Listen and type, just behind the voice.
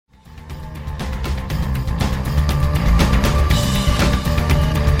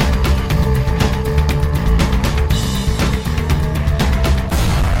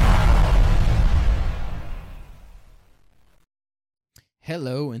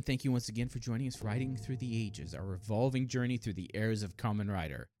Hello, and thank you once again for joining us Riding Through the Ages, our revolving journey through the eras of Kamen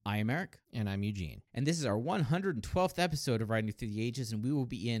Rider. I am Eric. And I'm Eugene. And this is our 112th episode of Riding Through the Ages, and we will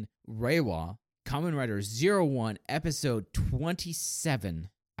be in Reiwa, Kamen Rider 01, episode 27,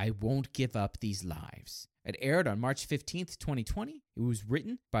 I Won't Give Up These Lives. It aired on March 15th, 2020. It was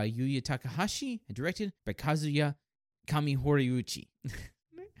written by Yuya Takahashi and directed by Kazuya Kamihoriuchi.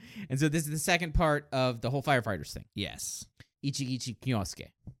 And so this is the second part of the whole Firefighters thing. Yes. Ichigichi Kyosuke.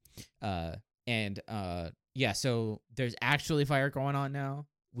 So there's actually fire going on now.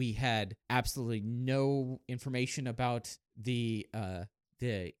 We had absolutely no information about the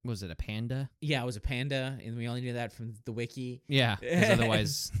Was it a panda? Yeah, it was a panda, and we only knew that from the wiki. Yeah, because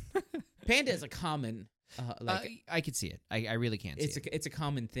otherwise... Panda is a common... I could see it. I really can't see it. It's a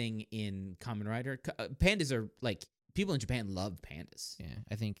common thing in Kamen Rider. Pandas are like... People in Japan love pandas. Yeah,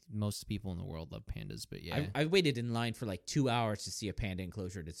 I think most people in the world love pandas, but yeah. I waited in line for like 2 hours to see a panda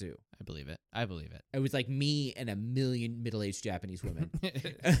enclosure at a zoo. I believe it. It was like me and a million middle-aged Japanese women.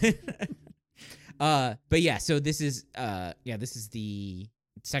 But yeah, so this is the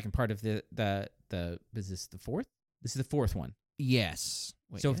second part of the is this the fourth? This is the fourth one. Yes.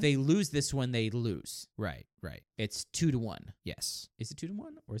 Wait, so if they lose this one, they lose. Right. It's 2-1. Yes. Is it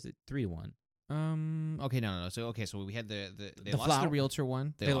 2-1 or is it 3-1? Okay, no. So we had they lost flower. the realtor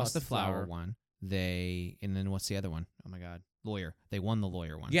one. They lost the flower one. one. And then what's the other one? Oh my God, lawyer. They won the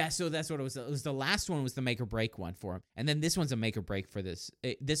lawyer one. Yeah, so that's what it was. It was the last one was the make or break one for him, and then this one's a make or break for this.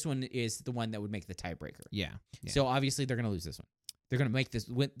 This one is the one that would make the tiebreaker. Yeah. So obviously they're gonna lose this one. They're gonna make this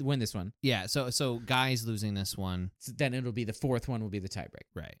win this one. Yeah. So guys losing this one. So then it'll be the fourth one will be the tiebreak.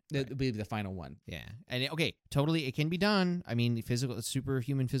 Right. It'll be the final one. Yeah. And totally, it can be done. I mean,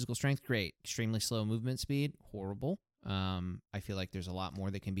 superhuman physical strength, great. Extremely slow movement speed, horrible. I feel like there's a lot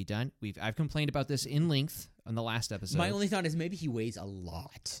more that can be done. I've complained about this in length on the last episode. My only thought is maybe he weighs a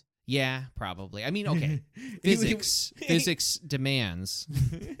lot. Yeah, probably. I mean, okay. Physics demands.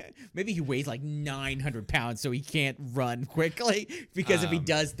 Maybe he weighs like 900 pounds, so he can't run quickly because if he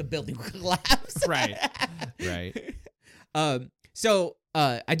does, the building will collapse. Right. So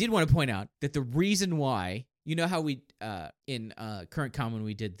I did want to point out that the reason why, you know how we in Current Kamen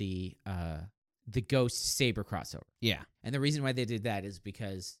we did the Ghost Saber crossover. Yeah. And the reason why they did that is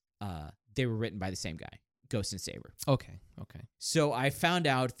because they were written by the same guy, Ghost and Saber. Okay. So I found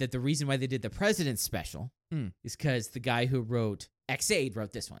out that the reason why they did the President's Special is because the guy who wrote X-Aid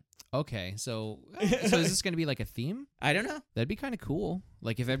wrote this one. Okay, so is this going to be like a theme? I don't know. That'd be kind of cool.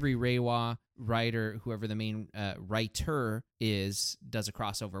 Like if every Reiwa writer, whoever the main writer is, does a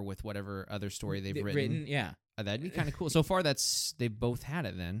crossover with whatever other story they've written. Yeah. That'd be kind of cool. So far, they've both had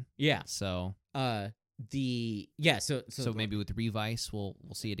it then. Yeah. So... So maybe with Revice we'll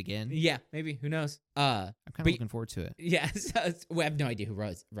see it again. Yeah, maybe. Who knows? I'm kind of looking forward to it. Yeah, so we have no idea who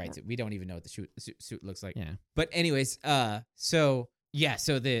writes it. We don't even know what the suit looks like. Yeah. But anyways, so that's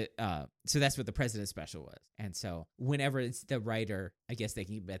what the President's Special was. And so whenever it's the writer, I guess they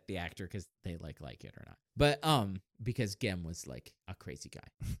can bet the actor because they like it or not. But because Gem was like a crazy guy.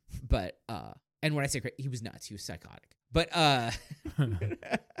 But and when I say he was nuts, he was psychotic. But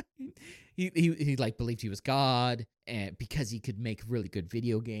he like believed he was God, and because he could make really good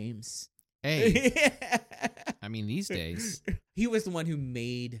video games. Hey, I mean these days he was the one who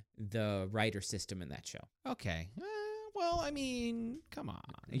made the writer system in that show. Okay, well, I mean, come on.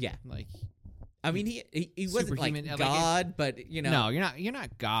 Yeah, like, I mean he wasn't like God, but you know. No, you're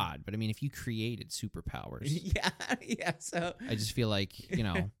not God, but I mean if you created superpowers. Yeah. So I just feel like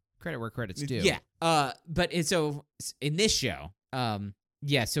credit where credit's due. Yeah. But so in this show,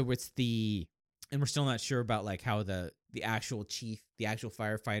 so it's and we're still not sure about like how the actual chief, the actual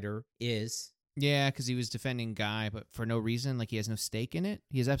firefighter is. Yeah, because he was defending Guy, but for no reason, like he has no stake in it.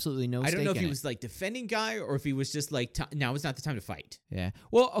 He has absolutely no stake in it. I don't know if he was like defending Guy or if he was just like, now is not the time to fight. Yeah.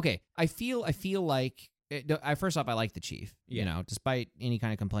 Well, okay. I feel like, first off, I like the chief. Yeah. Despite any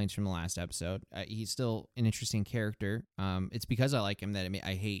kind of complaints from the last episode, he's still an interesting character. It's because I like him that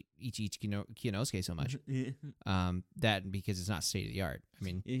I hate Ichiichi Kyosuke so much. That because it's not state of the art. I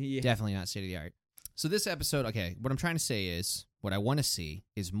mean, definitely not state of the art. So this episode, okay, what I'm trying to say is, what I want to see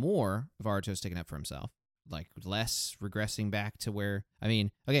is more of Aruto sticking up for himself. Like less regressing back to where, I mean,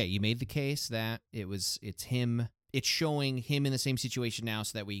 okay, you made the case that it's him, it's showing him in the same situation now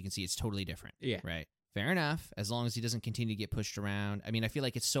so that way you can see it's totally different. Yeah. Right. Fair enough, as long as he doesn't continue to get pushed around. I mean, I feel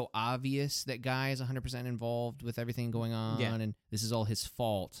like it's so obvious that Guy is 100% involved with everything going on, and this is all his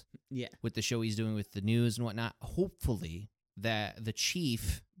fault. Yeah. With the show he's doing with the news and whatnot. Hopefully that the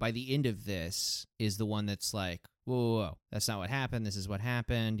chief, by the end of this, is the one that's like, whoa, that's not what happened. This is what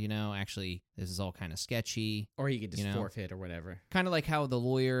happened. Actually, this is all kind of sketchy. Or he could just forfeit or whatever. Kind of like how the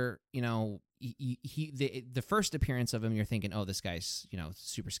lawyer, the first appearance of him, you're thinking, oh, this guy's,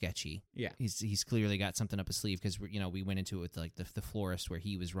 super sketchy. Yeah. He's clearly got something up his sleeve because, we went into it with like the florist where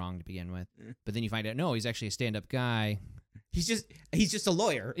he was wrong to begin with. But then you find out, no, he's actually a stand-up guy. He's just a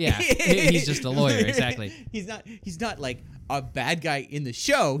lawyer. Yeah, he's just a lawyer, exactly. He's not like a bad guy in the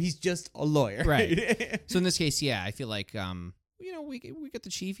show. He's just a lawyer. Right. So in this case, yeah, I feel like we got the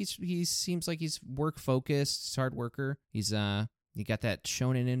chief. He seems like he's work focused. He's a hard worker. He got that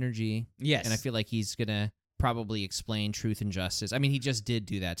shonen energy. Yes. And I feel like he's gonna probably explain truth and justice. I mean, he just did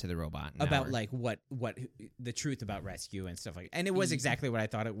do that to the robot. About like what the truth about rescue and stuff like that. And it was exactly what I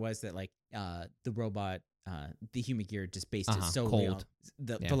thought it was, that like the robot, the human gear just based it solely on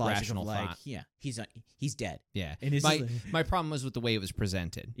the logic of like thought. Yeah, he's dead. Yeah. And my problem was with the way it was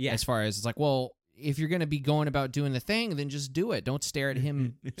presented. Yeah. As far as it's like, well, if you're going to be going about doing the thing, then just do it. Don't stare at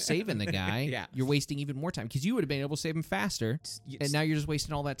him saving the guy. Yeah. You're wasting even more time because you would have been able to save him faster, and now you're just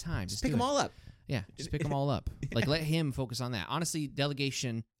wasting all that time. Just pick them all up. Yeah, just pick them all up. Like, let him focus on that. Honestly,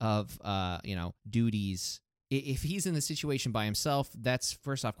 delegation of, duties. If he's in the situation by himself, that's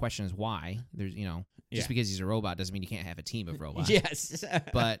first off question is why. There's, just because he's a robot doesn't mean you can't have a team of robots. Yes.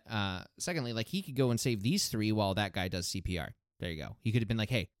 But secondly, like he could go and save these three while that guy does CPR. There you go. He could have been like,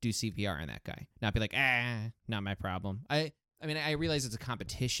 hey, do CPR on that guy. Not be like, not my problem. I mean, I realize it's a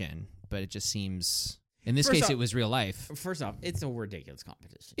competition, but it just seems... In this case, it was real life. First off, it's a ridiculous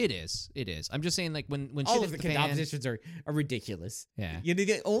competition. It is. I'm just saying, like, when all shit of hits the fan, competitions are ridiculous. Yeah.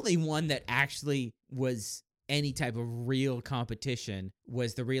 The only one that actually was any type of real competition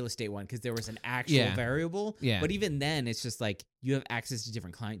was the real estate one, because there was an actual variable. Yeah. But even then, it's just like you have access to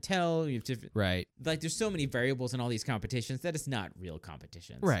different clientele. You have different, right. Like, there's so many variables in all these competitions that it's not real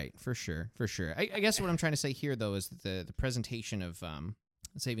competitions. Right. For sure. I guess what I'm trying to say here, though, is that the presentation of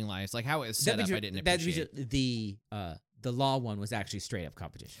saving lives, like how it was set up, I didn't appreciate. The law one was actually straight up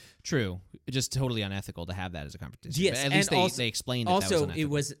competition. True. Just totally unethical to have that as a competition. Yes. But at least they explained it. Also, it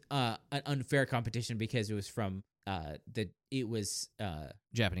was an unfair competition because it was from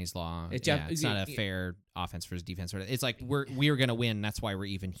Japanese law. It's not a fair offense versus defense. It's like we're gonna win. That's why we're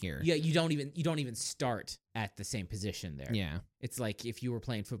even here. Yeah, you don't even start at the same position there. Yeah, it's like if you were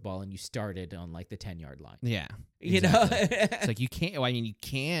playing football and you started on like the 10-yard line. Yeah, exactly. It's like you can't. Well, I mean, you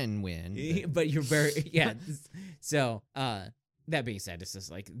can win, but you're very So that being said, it's just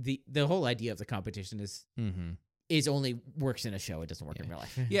like the whole idea of the competition is. Mm-hmm. Is only works in a show. It doesn't work in real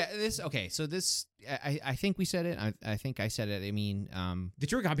life. Yeah. So this. I think we said it. I think I said it. I mean, the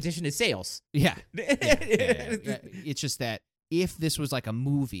true competition is sales. Yeah. It's just that if this was like a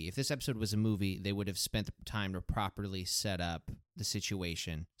movie, if this episode was a movie, they would have spent the time to properly set up the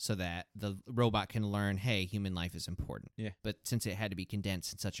situation so that the robot can learn, hey, human life is important. Yeah. But since it had to be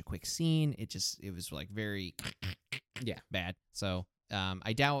condensed in such a quick scene, it was like very bad. So.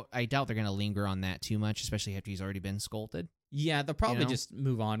 I doubt they're gonna linger on that too much, especially after he's already been scolded. Yeah, they'll probably just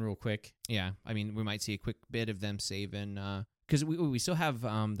move on real quick. Yeah, I mean, we might see a quick bit of them saving, because we still have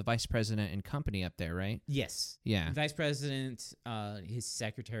the vice president and company up there, right? Yes. Yeah. Vice president, his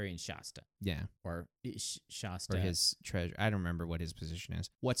secretary, and Shasta. Yeah. Or Shasta. Or his treasurer. I don't remember what his position is.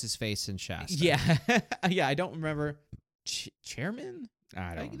 What's his face in Shasta? Yeah. Yeah, I don't remember. Chairman?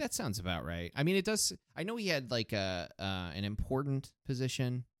 I don't know. That sounds about right. I mean, it does. I know he had like an important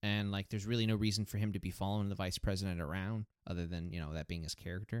position, and like there's really no reason for him to be following the vice president around other than that being his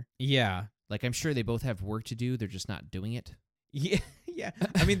character. Yeah, like I'm sure they both have work to do. They're just not doing it. Yeah, yeah.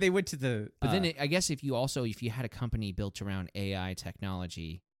 I mean, they went to the. But then I guess if you had a company built around AI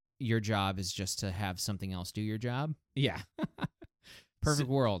technology, your job is just to have something else do your job. Yeah. Perfect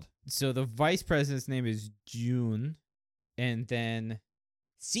world. So the vice president's name is June, and then.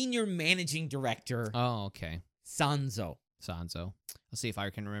 Senior Managing Director. Oh, okay. Sanzo. I'll see if I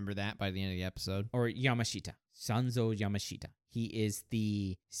can remember that by the end of the episode. Or Yamashita. Sanzo Yamashita. He is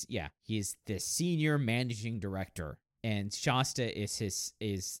the Senior Managing Director. And Shasta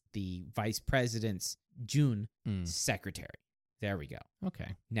is the Vice President's June secretary. There we go.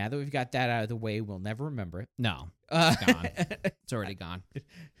 Okay. Now that we've got that out of the way, we'll never remember it. No. It's gone. It's already gone.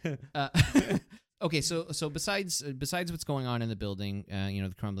 Okay, so besides what's going on in the building,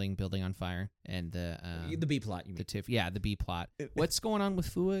 the crumbling building on fire and the B plot, you mean? The B plot. What's going on with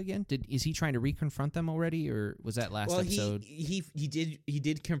Fua again? Is he trying to reconfront them already, or was that last episode? He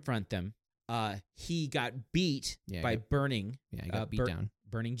did confront them. He got beat by burning. Yeah, he got beat down.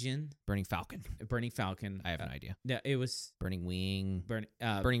 Burning Jin? Burning Falcon. Burning Falcon. I have no idea. No, it was Burning Wing.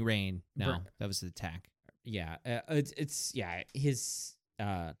 Burning Rain. No, that was the attack. Yeah, it's his.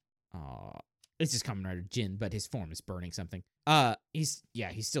 It's just Kamen Rider Jin, but his form is burning something. He's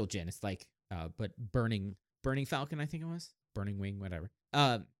still Jin. It's like but burning Falcon, I think it was. Burning Wing, whatever.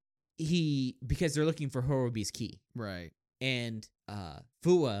 Because they're looking for Horobi's key. Right. And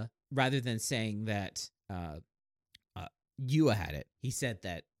Fua, rather than saying that Yua had it, he said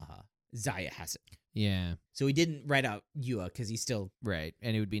that Zaya has it. Yeah. So he didn't write out Yua because he's still right.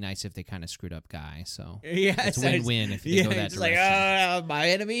 And it would be nice if they kind of screwed up Guy. So it's win-win if they go that it's direction. like my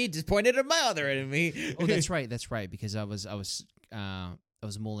enemy just pointed at my other enemy. Oh, that's right. That's right. Because I was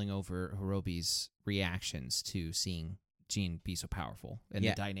mulling over Horobi's reactions to seeing Jin be so powerful and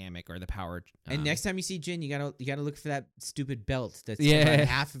the dynamic or the power. And next time you see Jin, you gotta look for that stupid belt that's on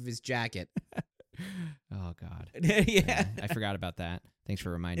half of his jacket. Oh God. Yeah, I forgot about that. Thanks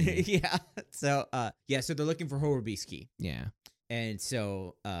for reminding me. Yeah. So so they're looking for Horobi's key. Yeah. And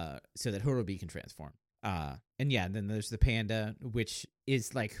so that Horobi can transform. And then there's the panda, which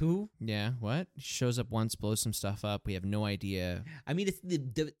is like who? Yeah, what? Shows up once, blows some stuff up. We have no idea. I mean,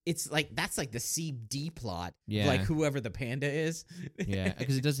 it's like that's like the CD plot. Yeah. Like whoever the panda is. Yeah,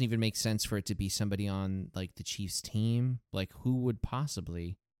 because it doesn't even make sense for it to be somebody on like the Chiefs team. Like who would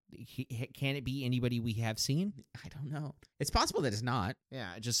possibly? Can it be anybody we have seen? I don't know. It's possible that it's not. Yeah,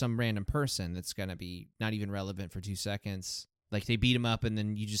 just some random person that's gonna be not even relevant for 2 seconds. Like they beat him up and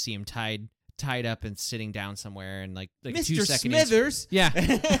then you just see him tied up and sitting down somewhere and like Mr. 2 seconds. Smithers. Yeah.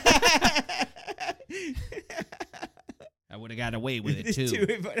 I would have got away with it too.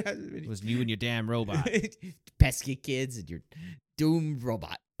 It was you and your damn robot. Pesky kids and your doomed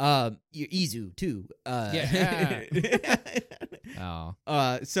robot. Your Izu too. Yeah. Oh.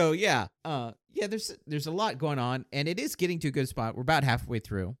 There's a lot going on, and it is getting to a good spot. We're about halfway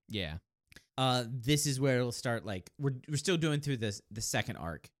through. Yeah. This is where it'll start. Like we're still doing through the second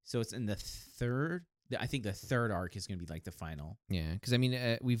arc, so it's in the third. I think the third arc is going to be like the final. Yeah, because I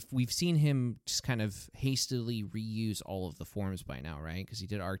mean, we've seen him just kind of hastily reuse all of the forms by now, right? Because he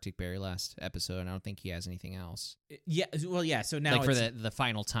did Arctic Berry last episode, and I don't think he has anything else. Yeah, well, yeah. So now like for the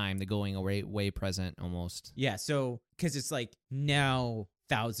final time, the going away present almost. Yeah, so because it's like now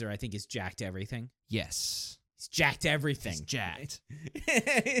Bowser, I think, is jacked everything. Yes. He's jacked everything. He's jacked.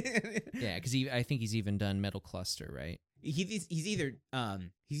 Yeah, because I think he's even done Metal Cluster, right? He's either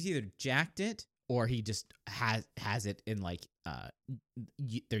jacked it or he just has it in like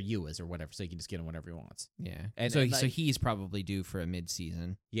their Yuas or whatever, so he can just get him whenever he wants. Yeah, and so he's probably due for a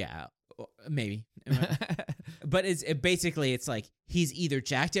mid-season. Yeah, maybe. But basically it's like he's either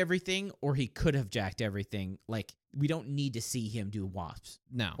jacked everything or he could have jacked everything. Like we don't need to see him do Wasps,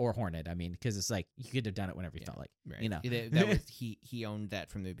 no, or Hornet. I mean, because it's like you could have done it whenever you felt like, right. You know. That was he owned that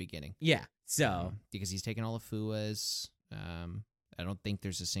from the beginning. Yeah, so because he's taken all of Fua's. I don't think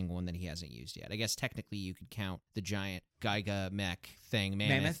there's a single one that he hasn't used yet. I guess technically you could count the giant Gaiga mech thing,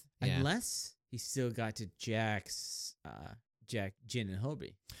 Mammoth. Yeah. Unless he still got to Jack, Jin, and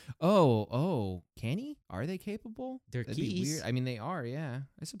Hobie. Oh, can he? Are they capable? They're That'd keys. be weird. I mean, they are. Yeah,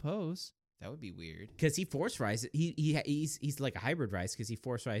 I suppose that would be weird. Because he force rises. He's like a hybrid rise because he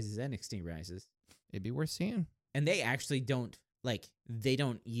force rises and extinct rises. It'd be worth seeing. And they actually don't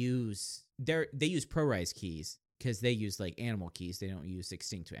use they use pro rise keys. Because they use like animal keys, they don't use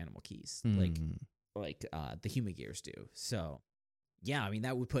extinct animal keys like the human gears do. So, yeah, I mean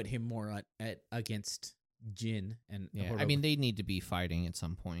that would put him more against Jin and yeah. I mean they need to be fighting at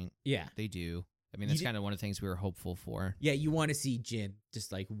some point. Yeah, they do. I mean that's kind of one of the things we were hopeful for. Yeah, you want to see Jin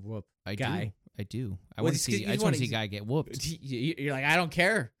just like whoop Guy. I do. I want to see Guy get whooped. You're like, I don't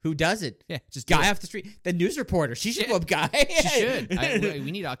care who does it. Yeah, just Guy off the street. The news reporter. She should whoop Guy. She should.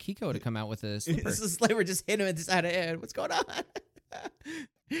 We need Akiko to come out with a slipper. This slipper just hit him in the side of the head. What's going on?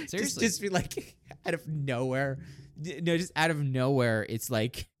 Seriously, just be like out of nowhere. No, just out of nowhere. It's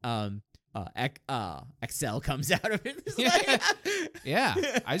like Excel comes out of it. Yeah.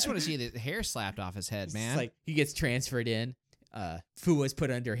 I just want to see the hair slapped off his head, man. It's like he gets transferred in. Fua's put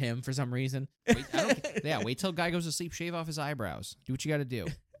under him for some reason. Wait till Guy goes to sleep, shave off his eyebrows. Do what you got to do.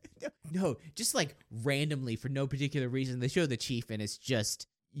 No, just like randomly for no particular reason. They show the chief and it's just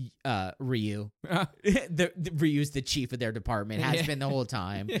Ryu. Ryu's the chief of their department. Has been the whole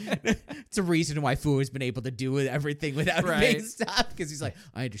time. It's a reason why Fua's been able to do everything without being stopped because he's like,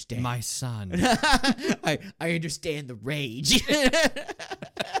 I understand. My son. I understand the rage.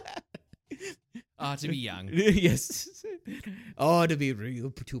 To be young. Yes. To be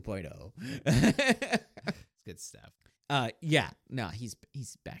Ryu 2.0. It's good stuff. Yeah. No, he's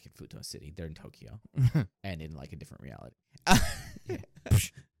back in Futo City. They're in Tokyo. And in like a different reality.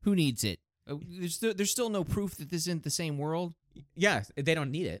 Who needs it? There's still no proof that this isn't the same world. Yeah, they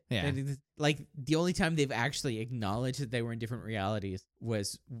don't need it. Yeah. Like the only time they've actually acknowledged that they were in different realities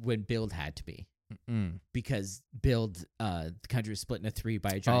was when Build had to be. because the country was split into 3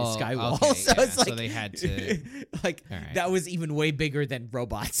 by a giant skywall. Okay, So yeah. it's like So they had to like right. that was even way bigger than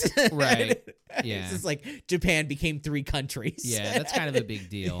robots. Right. Yeah. It's just like Japan became 3 countries. Yeah, that's kind of a big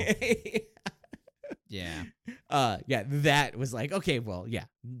deal. Yeah. Yeah, that was like, okay, well, yeah,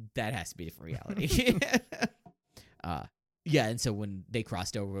 that has to be a different reality. Yeah, and so when they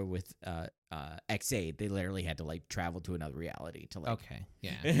crossed over with X8, they literally had to like travel to another reality to like. Okay.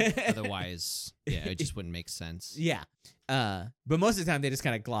 Yeah. Otherwise, yeah, it just wouldn't make sense. Yeah. But most of the time they just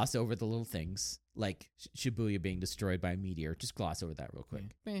kind of gloss over the little things like Shibuya being destroyed by a meteor. Just gloss over that real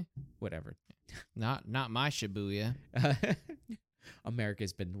quick. Whatever. Not my Shibuya.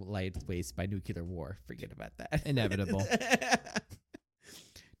 America's been laid waste by nuclear war. Forget about that. Inevitable.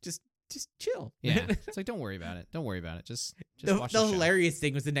 Just chill. Yeah. It's like, don't worry about it. Don't worry about it. Just watch the the show. hilarious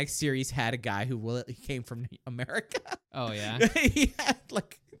thing was the next series had a guy who came from America. Oh, yeah? Yeah,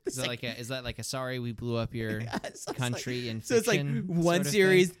 like Is that like a sorry we blew up your country in so it's like fiction one sort of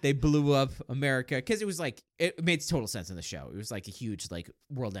series thing? they blew up America because it was like it made total sense in the show. It was like a huge like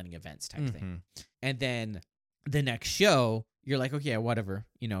world-ending events type thing. And then the next show you're like, okay, whatever,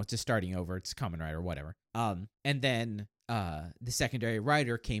 it's just starting over. It's Kamen Rider, whatever. And then the secondary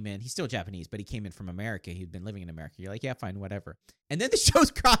writer came in. He's still Japanese, but he came in from America. He'd been living in America. You're like, yeah, fine, whatever. And then the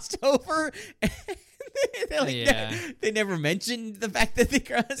show's crossed over. And they never mentioned the fact that they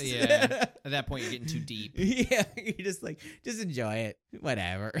crossed. Yeah. At that point, you're getting too deep. Yeah, you're just like, just enjoy it,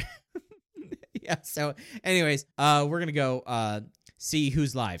 whatever. Yeah. So, anyways, we're gonna go see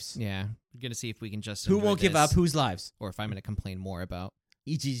whose lives. Yeah. We're going to see if we can just Who enjoy won't give this, up whose lives? or if I'm going to complain more about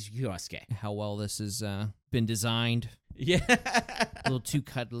Ichi's Yosuke. how well this has been designed. Yeah. A little too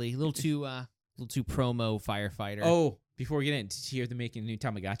cuddly, a little too promo firefighter. Oh, before we get in, did you hear they're making a new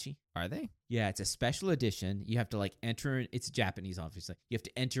Tamagotchi? Are they? Yeah, it's a special edition. You have to like enter. It's Japanese, obviously. You have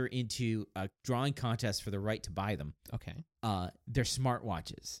to enter into a drawing contest for the right to buy them. Okay. They're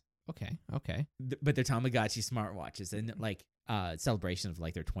smartwatches. Okay. But they're Tamagotchi smartwatches, and like celebration of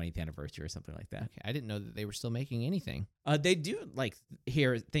like their 20th anniversary or something like that. Okay. I didn't know that they were still making anything. They do like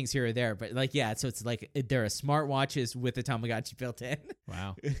things here or there, but like yeah, so it's like they're a smartwatches with a Tamagotchi built in.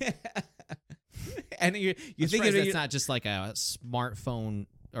 Wow. And you think it's not just like a smartphone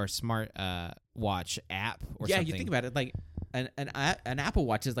or smart watch app or something. You think about it like an Apple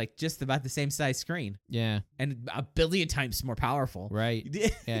Watch is like just about the same size screen. Yeah. And a billion times more powerful. Right.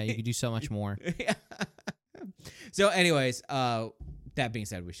 Yeah, you can do so much more. Yeah. So anyways, that being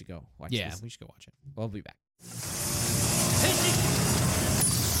said, we should go watch this. Yeah, we should go watch it. We'll be back.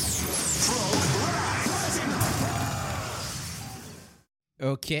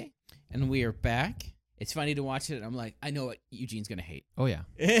 Okay, and we are back. It's funny to watch it. And I'm like, I know what Eugene's gonna hate. Oh yeah.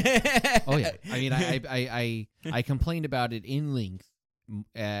 Oh yeah. I mean, I complained about it in length.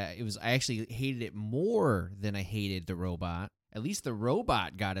 I actually hated it more than I hated the robot. At least the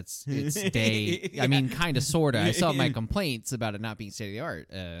robot got its day. Yeah. I mean, kind of, sort of. I saw my complaints about it not being state of the art,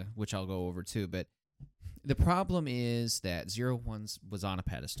 which I'll go over too. But the problem is that 01 was on a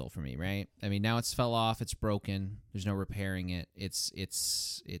pedestal for me, right? I mean, now it's fell off. It's broken. There's no repairing it. It's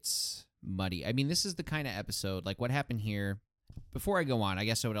muddy. I mean, this is the kind of episode, like what happened here. Before I go on, I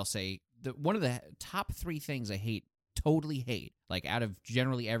guess what I'll say, one of the top 3 things I totally hate, like out of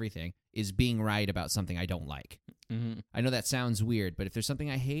generally everything, is being right about something I don't like. Mm-hmm. I know that sounds weird, but if there's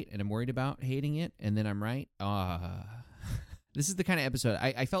something I hate and I'm worried about hating it and then I'm right, this is the kind of episode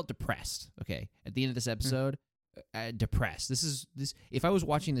I felt depressed. Okay, at the end of this episode, depressed. This if I was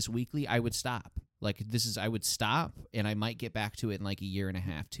watching this weekly, I would stop. I would stop and I might get back to it in like a year and a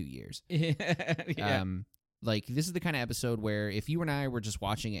half, 2 years. Yeah. Like, this is the kind of episode where if you and I were just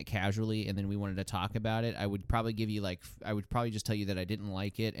watching it casually and then we wanted to talk about it, I would probably give you I would probably just tell you that I didn't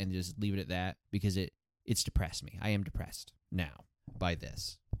like it and just leave it at that because it's depressed me. I am depressed now by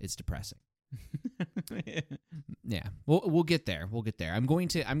this. It's depressing. Yeah. We'll get there. We'll get there. I'm going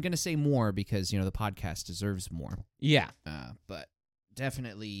to say more because, the podcast deserves more. Yeah. But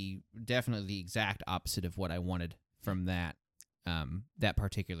definitely the exact opposite of what I wanted from that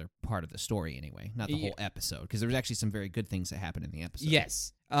particular part of the story anyway, not the whole episode, because there was actually some very good things that happened in the episode.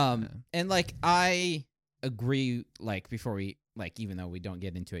 Yes. And like I agree, like before we even though we don't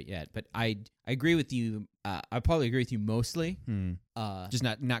get into it yet, but I agree with you. I probably agree with you mostly. Just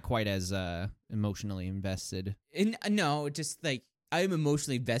not quite as emotionally invested. No, just like I'm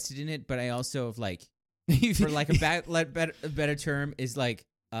emotionally invested in it, but I also have like for like a better term is like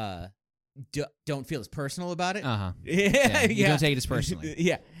don't feel as personal about it. Yeah. You don't take it as personally.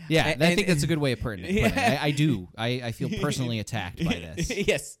 Yeah. I think that's a good way of putting it. I do. I feel personally attacked by this.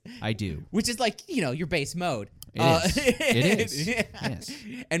 Yes, I do. Which is like your base mode. It is. Yes.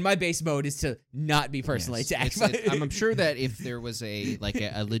 And my base mode is to not be personally attacked. I'm sure that if there was a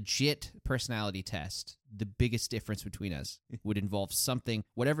legit personality test, the biggest difference between us would involve something,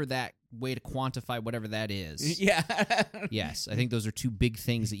 whatever that way to quantify whatever that is. Yeah. Yes, I think those are two big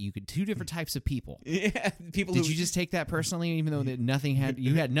things that you could. Two different types of people. Yeah. People. Did you just take that personally, even though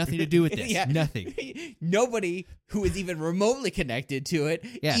you had nothing to do with this? Yeah. Nothing. Nobody who is even remotely connected to it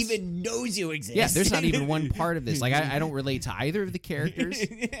even knows you exist. Yeah, there's not even one part of this. Like I don't relate to either of the characters.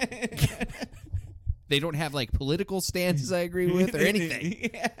 They don't have like political stances I agree with or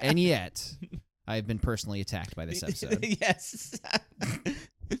anything. Yeah. And yet, I've been personally attacked by this episode. Yes.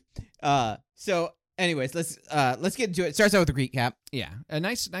 So anyways, let's get into it. It starts out with a recap. Yeah, a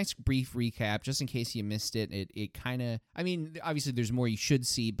nice brief recap, just in case you missed it. It kind of, I mean, obviously there's more you should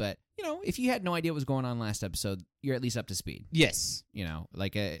see, but if you had no idea what was going on last episode, you're at least up to speed. Yes.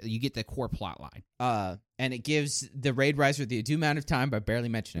 Like you get the core plot line. And it gives the Raid Riser the due amount of time by barely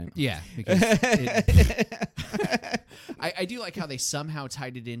mentioning it. Yeah, because I do like how they somehow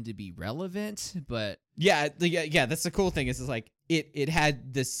tied it in to be relevant, but yeah, that's the cool thing. Is like it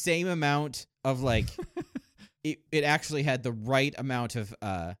had the same amount of like it actually had the right amount of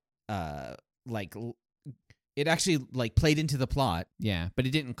like it actually like played into the plot. Yeah, but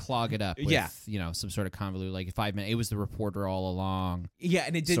it didn't clog it up with some sort of convoluted like 5 minutes. It was the reporter all along. Yeah,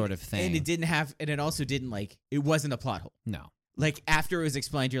 and it didn't, sort of thing. And it didn't have, and it also didn't like it wasn't a plot hole. No. Like after it was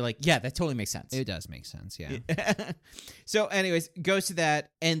explained, you're like, yeah, that totally makes sense. It does make sense, yeah. So, anyways, goes to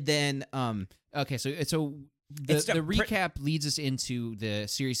that, and then okay, so the recap leads us into the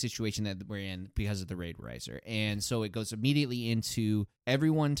serious situation that we're in because of the Raid Riser. And so it goes immediately into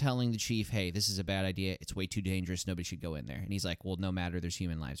everyone telling the chief, hey, this is a bad idea. It's way too dangerous. Nobody should go in there. And he's like, well, no matter. There's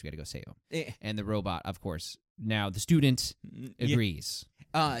human lives. We got to go save them. And the robot, of course, now the student agrees.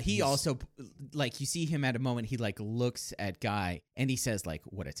 He also, like, you see him at a moment, he, like, looks at Guy, and he says, like,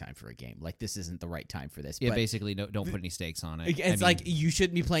 what a time for a game. Like, this isn't the right time for this. Yeah, but basically, don't put any stakes on it. It's like, you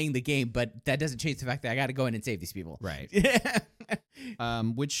shouldn't be playing the game, but that doesn't change the fact that I got to go in and save these people. Right.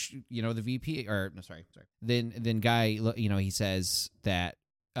 Which, the VP, or, no, sorry. Then Guy, he says that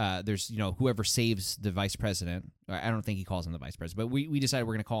there's, whoever saves the vice president. I don't think he calls him the vice president, but we decided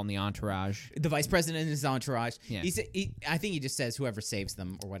we're going to call him the entourage. The vice president and his entourage. Yeah. I think he just says whoever saves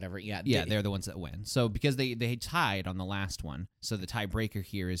them or whatever. Yeah. Yeah, they're the ones that win. So because they tied on the last one, so the tiebreaker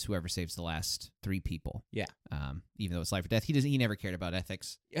here is whoever saves the last 3 people. Yeah. Even though it's life or death, he never cared about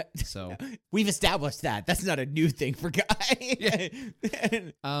ethics. Yeah. So we've established that. That's not a new thing for Guy.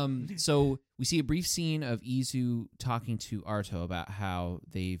 Yeah. So we see a brief scene of Izu talking to Arto about how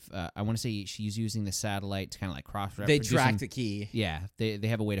they've. I want to say she's using the satellite to kind of like cross. They track the key. Yeah, they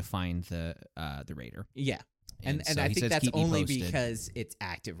have a way to find the Raider. Yeah, and so I he think says, that's "Keep me only posted." because it's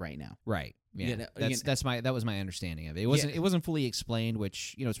active right now. Right. Yeah, You know, that was my understanding of it. It wasn't fully explained,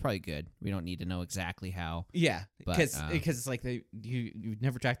 which it's probably good. We don't need to know exactly how. Yeah, But, because it's like you've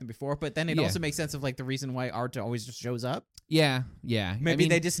never tracked them before, but then it also makes sense of like the reason why Arto always just shows up. Yeah. Maybe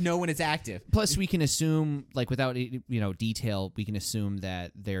they just know when it's active. Plus, we can assume, like without detail, we can assume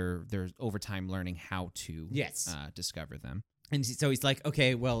that they're over time learning how to discover them. And so he's like,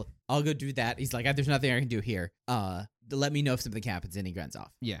 okay, well, I'll go do that. He's like, there's nothing I can do here. Let me know if something happens, and he runs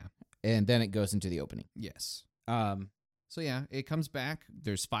off. Yeah. And then it goes into the opening. Yes. So yeah, it comes back.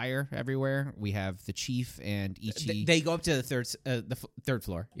 There's fire everywhere. We have the chief and Ichi. They go up to the third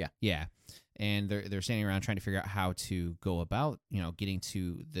floor. Yeah. Yeah. And they're standing around trying to figure out how to go about, getting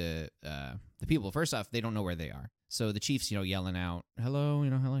to the people. First off, they don't know where they are. So the chief's, yelling out, hello,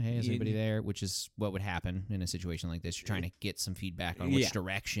 hello, hey, is anybody there? Which is what would happen in a situation like this. You're trying to get some feedback on which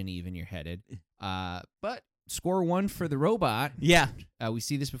direction even you're headed. But score 1 for the robot. Yeah. We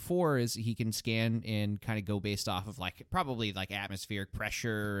see this before is he can scan and kind of go based off of probably atmospheric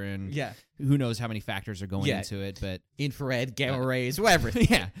pressure and who knows how many factors are going into it, but infrared, gamma rays, whatever.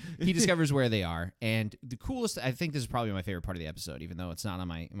 Yeah. He discovers where they are. And the coolest, I think this is probably my favorite part of the episode, even though it's not on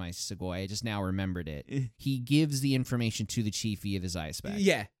my Segoy. I just now remembered it. He gives the information to the chief via the Zia-Spec.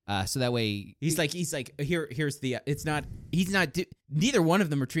 Yeah. So that way he's like here's the neither one of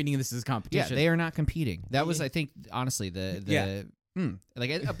them are treating this as competition. Yeah, they are not competing. That was I think honestly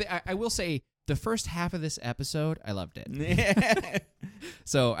I will say the first half of this episode I loved it.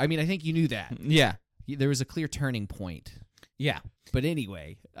 So I mean I think you knew that. Yeah. There was a clear turning point. Yeah. But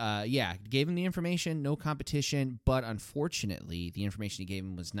anyway, gave him the information, no competition, but unfortunately the information he gave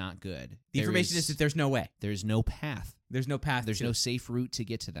him was not good. The information is that there's no way. There's no path. There's no path. There's no safe route to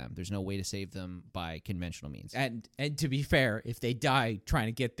get to them. There's no way to save them by conventional means. And to be fair, if they die trying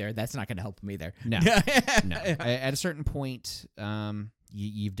to get there, that's not going to help them either. No. No. At a certain point,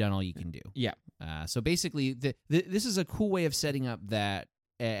 you've done all you can do. Yeah. So basically, this is a cool way of setting up that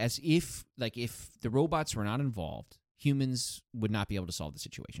as if the robots were not involved, humans would not be able to solve the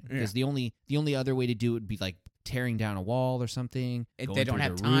situation, because the only other way to do it would be like tearing down a wall or something. They don't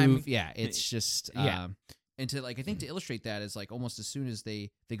have time. Roof. Yeah, it's just and to I think to illustrate that is like almost as soon as they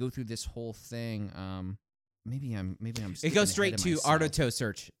go through this whole thing. Maybe I'm. It goes straight to Arto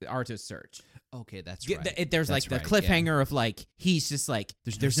search. Okay, that's right. There's that's like the cliffhanger of like he's just like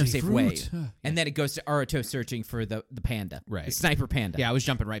there's no safe way, and then it goes to Arto searching for the panda, right? The sniper panda. Yeah, I was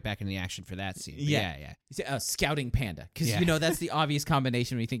jumping right back into the action for that scene. Yeah. Scouting panda, because that's the obvious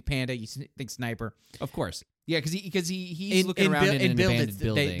combination when you think panda, you think sniper, of course. Yeah, because he's looking around in an abandoned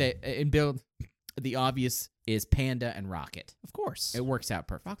building. In build, the obvious is panda and rocket. Of course, it works out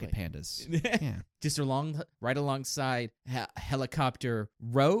perfectly. Rocket pandas, yeah, just right alongside helicopter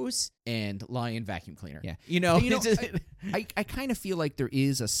Rose and lion vacuum cleaner. Yeah, I kind of feel like there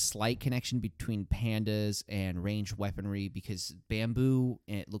is a slight connection between pandas and ranged weaponry, because bamboo,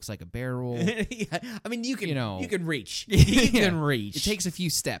 it looks like a barrel. Yeah. I mean, you can reach. You can reach. It takes a few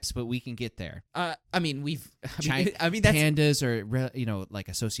steps, but we can get there. Pandas are like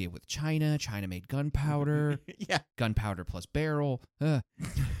associated with China. China made gunpowder. Yeah, gunpowder plus barrel.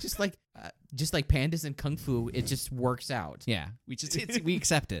 Just like pandas in kung fu, it just works out. Yeah, we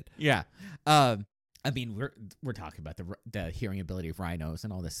accept it. Yeah. I mean, we're talking about the hearing ability of rhinos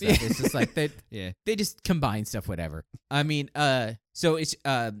and all this stuff. It's just like they just combine stuff, whatever. I mean, so it's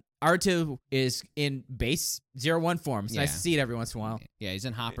Arto is in base 01 form. It's nice to see it every once in a while. Yeah, he's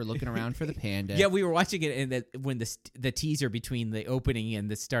in Hopper looking around for the panda. Yeah, we were watching it when the teaser between the opening and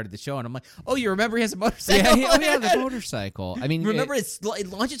the start of the show, and I'm like, oh, you remember he has a motorcycle? Yeah, the motorcycle. I mean, remember it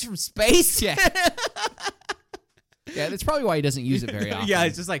launches from space? Yeah. Yeah, that's probably why he doesn't use it very often. Yeah,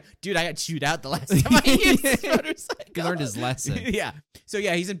 it's just like, dude, I got chewed out the last time I used this motorcycle. He learned his lesson. Yeah. So,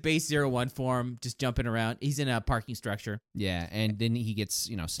 yeah, he's in base 01 form, just jumping around. He's in a parking structure. Yeah, and then he gets,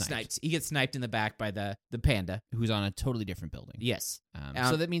 sniped. He gets sniped in the back by the panda. Who's on a totally different building. Yes.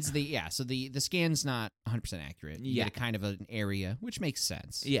 So that means the scan's not 100% accurate. You get a kind of an area, which makes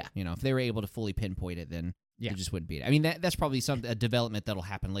sense. Yeah. If they were able to fully pinpoint it, then... Yeah, it just wouldn't be it. I mean, that's probably a development that'll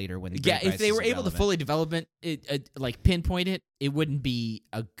happen later when. If they were able to fully develop it, like pinpoint it, it wouldn't be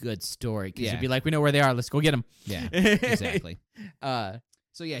a good story, because it'd be like, we know where they are, let's go get them. Yeah, exactly.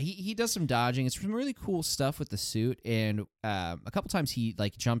 So yeah, he does some dodging. It's some really cool stuff with the suit, and a couple times he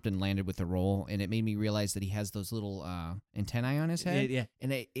like jumped and landed with the roll, and it made me realize that he has those little antennae on his head. Yeah,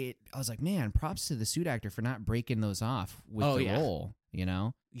 and I was like, man, props to the suit actor for not breaking those off with the roll.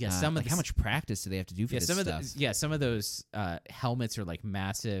 Yeah, how much practice do they have to do for this stuff? Some of those helmets are like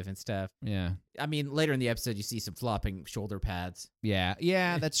massive and stuff. Yeah, I mean, later in the episode, you see some flopping shoulder pads.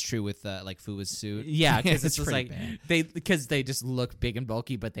 Yeah, that's true with like Fuwa's suit. Yeah, because it's just like they just look big and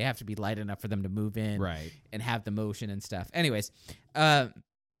bulky, but they have to be light enough for them to move in, right, and have the motion and stuff. Anyways, so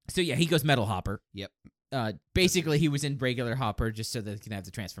yeah, he goes Metal Hopper. Yep. Basically, he was in regular Hopper just so that he can have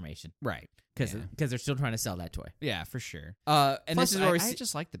the transformation. Right. Because they're still trying to sell that toy. Yeah, for sure. And plus, this is where I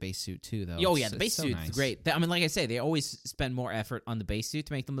just like the base suit too, though. Oh yeah, the base suit's great. I mean, like I say, they always spend more effort on the base suit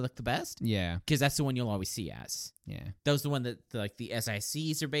to make them look the best. Yeah, because that's the one you'll always see as. Yeah, that was the one that like the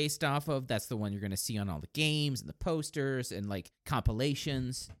SICs are based off of. That's the one you're going to see on all the games and the posters and like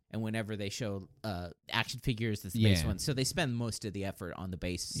compilations. And whenever they show action figures, that's the base one. So they spend most of the effort on the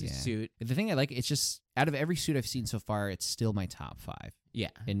base suit. The thing I like, it's just out of every suit I've seen so far, it's still my top 5. Yeah,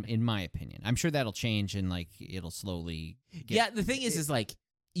 in my opinion. I'm sure that'll change and like it'll slowly. The thing is like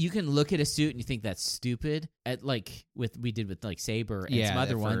you can look at a suit and you think that's stupid. At like we did with like Saber and some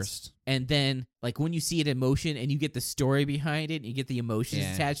other ones, and then like when you see it in motion and you get the story behind it, and you get the emotions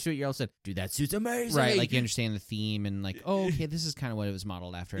attached to it, you're all of a sudden, dude, that suit's amazing. Right, like you understand the theme and like, oh, okay, this is kind of what it was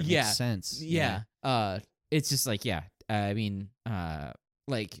modeled after. It makes sense. Yeah. It's just like I mean,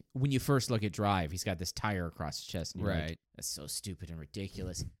 like when you first look at Drive, he's got this tire across his chest. And you're like, that's so stupid and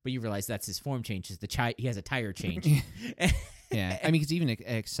ridiculous. But you realize that's his form change. He has a tire change. Yeah, I mean, because even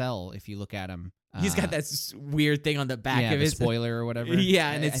Excel, if you look at him, he's got that weird thing on the back of his spoiler or whatever.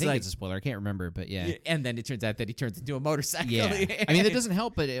 Yeah, and I think it's a spoiler. I can't remember, but yeah. And then it turns out that he turns into a motorcycle. Yeah, I mean, that doesn't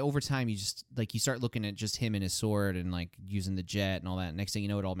help. But over time, you just like you start looking at just him and his sword and like using the jet and all that. Next thing you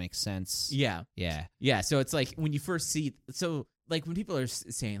know, it all makes sense. Yeah, yeah. So it's like when you first see like when people are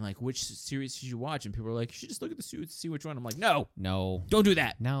saying like which series should you watch, and people are like, you should just look at the suits, see which one. I'm like, no, don't do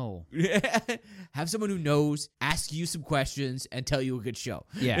that. No, have someone who knows ask you some questions and tell you a good show.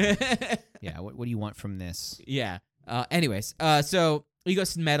 Yeah, yeah. What do you want from this? Yeah. Anyways, so he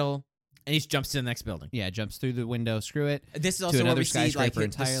goes to metal and he just jumps to the next building. Yeah, jumps through the window. Screw it. This is also where we see like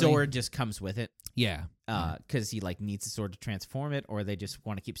the sword just comes with it. Yeah. because he like needs the sword to transform it, or they just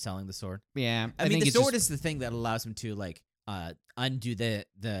want to keep selling the sword. Yeah, I mean, think the it's sword just is the thing that allows him to like undo the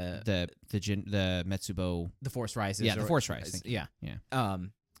Metsubo. the force rises. Yeah, the force rise. Thank you. Yeah.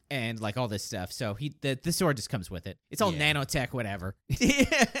 And like all this stuff. So the sword just comes with it. It's all nanotech, whatever.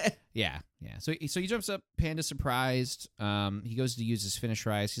 Yeah. So he jumps up. Panda surprised. He goes to use his finish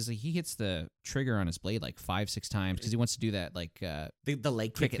rise. He hits the trigger on his blade like 5-6 times because he wants to do that like the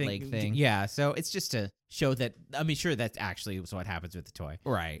leg cricket kick leg thing. Yeah. So it's just to show that. I mean, sure, that's actually what happens with the toy.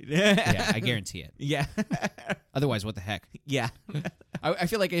 Right. Yeah, I guarantee it. Yeah. Otherwise, what the heck? Yeah. I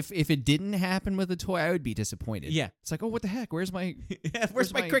feel like if it didn't happen with the toy, I would be disappointed. Yeah. It's like, oh, what the heck? Where's my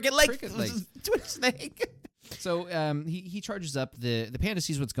Where's my cricket leg? Twitch snake. So he charges up. The panda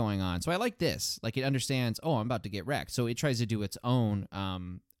sees what's going on. So I like this. Like it understands, oh, I'm about to get wrecked. So it tries to do its own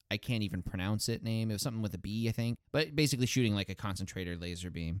I can't even pronounce it name. It was something with a B, I think. But basically shooting like a concentrator laser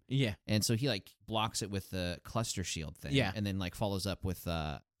beam. Yeah. And so he like blocks it with the cluster shield thing. Yeah. And then like follows up with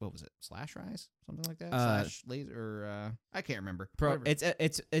what was it? Slash rise? Something like that? Slash laser or I can't remember. It's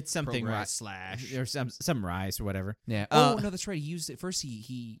something Progress rise slash or some rise or whatever. Yeah. Oh no, that's right. He used it first.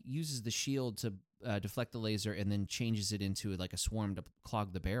 He uses the shield to deflect the laser and then changes it into like a swarm to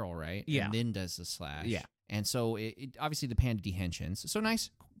clog the barrel, right? Yeah. And then does the slash. Yeah. And so it obviously the panda dehensions. So nice,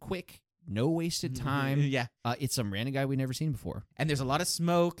 quick, no wasted time. Yeah. It's some random guy we've never seen before. And there's a lot of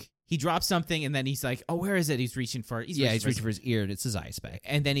smoke. He drops something, and then he's like, "Oh, where is it?" He's reaching for it. He's reaching for his ear, and it's his eye spec.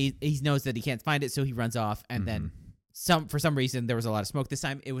 And then he knows that he can't find it, so he runs off. And then for some reason there was a lot of smoke this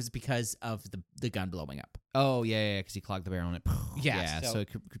time. It was because of the gun blowing up. Oh yeah, because he clogged the barrel on it. Yeah, so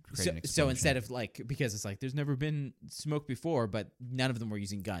it could create an explosion. So instead of like, because it's like there's never been smoke before, but none of them were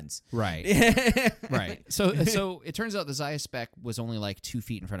using guns. Right. Right. So it turns out the Zaya spec was only like 2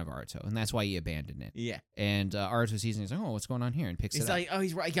 feet in front of Aruto, and that's why he abandoned it. Yeah. And Aruto sees it and he's like, oh, what's going on here? And picks it up. He's like, oh,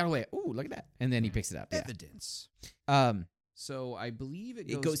 he's right. He got away. Ooh, look at that. And then he picks it up. Evidence. So I believe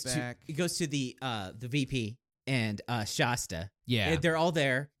it goes back. It goes to the VP and Shasta. Yeah. They're all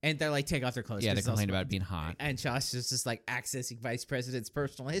there, and they're like, take off their clothes. Yeah, they're complaining about it being hot. And Shasta's just like accessing vice president's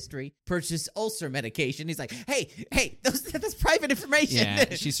personal history, purchased ulcer medication. He's like, hey, that's private information.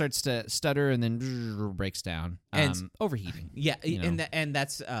 Yeah, she starts to stutter and then breaks down. And overheating. Yeah, and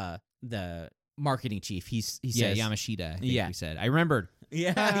that's the marketing chief. He says Yamashita. I think we said. I remembered.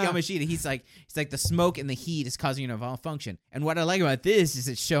 Yeah, Yamashita. He's like the smoke and the heat is causing you to malfunction. And what I like about this is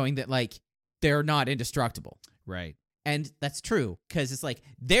it's showing that like they're not indestructible. Right. And that's true, because it's like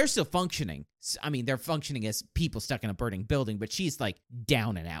they're still functioning. I mean, they're functioning as people stuck in a burning building, but she's like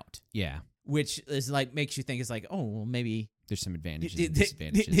down and out. Yeah. Which is like, makes you think it's like, oh, well, maybe there's some advantages and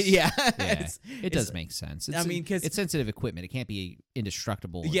disadvantages. Yeah. It does make sense. Because it's sensitive equipment. It can't be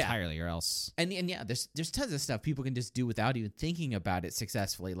indestructible entirely, or else. And yeah, there's tons of stuff people can just do without even thinking about it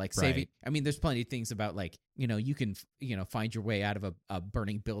successfully. Like saving. I mean, there's plenty of things about like, you can find your way out of a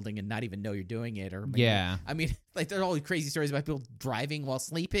burning building and not even know you're doing it. Or I mean, like there's all these crazy stories about people driving while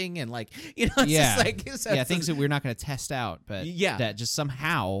sleeping and like it's just like things that we're not going to test out, but that just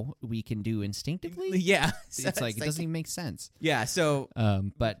somehow we can do instinctively. Yeah, it's like it doesn't even make sense. Yeah, so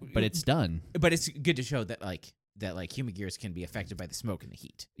but it's done. But it's good to show that human gears can be affected by the smoke and the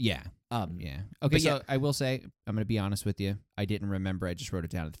heat. Yeah. Okay, so I will say, I'm going to be honest with you. I didn't remember. I just wrote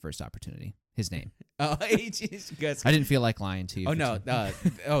it down at the first opportunity. His name. Oh, I didn't feel like lying to you. Oh no.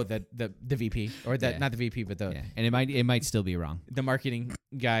 The VP or not the VP, but the and it might still be wrong. The marketing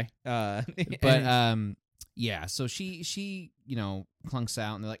guy. But yeah. So she clunks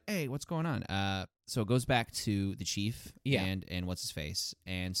out, and they're like, "Hey, what's going on?" So it goes back to the chief. Yeah. And what's his face,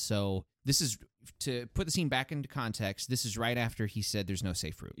 and so this is to put the scene back into context. This is right after he said there's no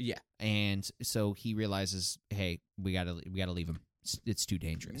safe route. Yeah. And so he realizes, hey, we gotta leave him. It's too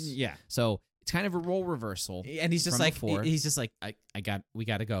dangerous. Yeah. So it's kind of a role reversal. And he's just like, we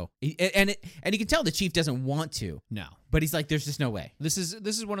gotta go. And you can tell the chief doesn't want to. No. But he's like, there's just no way. This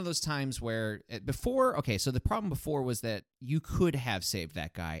is one of those times where before, okay, so the problem before was that you could have saved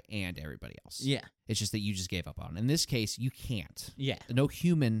that guy and everybody else. Yeah. It's just that you just gave up on. In this case, you can't. Yeah. No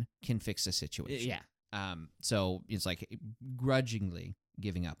human can fix the situation. Yeah. So it's like grudgingly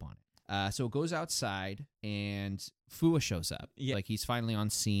giving up on it. So it goes outside, and Fua shows up. Yeah. Like he's finally on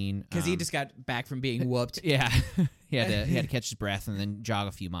scene because he just got back from being whooped. Yeah, he had to catch his breath and then jog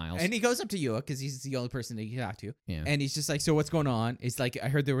a few miles. And he goes up to Yua because he's the only person that he can talk to. Yeah. And he's just like, "So what's going on?" It's like, I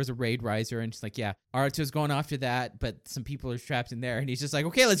heard there was a raid riser, and she's like, "Yeah, Aruto's going after that, but some people are trapped in there." And he's just like,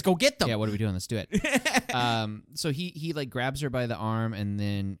 "Okay, let's go get them." Yeah, what are we doing? Let's do it. So he like grabs her by the arm, and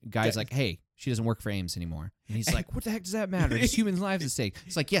then guy's like, "Hey, she doesn't work for Ames anymore. And he's like, what the heck does that matter? There's human lives at stake.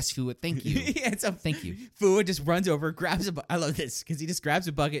 It's like, yes, Fuwa, thank you. Yeah, so Thank you. Fuwa just runs over, grabs I love this, because he just grabs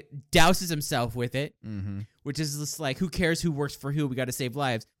a bucket, douses himself with it, which is just like, who cares who works for who? We got to save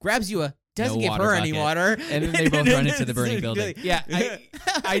lives. Grabs Yua, doesn't No give water her any bucket. water. And then they both run into the burning building. Yeah,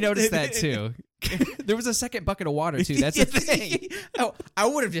 I noticed that too. There was a second bucket of water too. That's the thing. Oh, I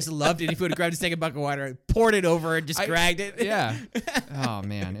would have just loved it if he would have grabbed a second bucket of water, and poured it over, and just dragged it. Yeah. Oh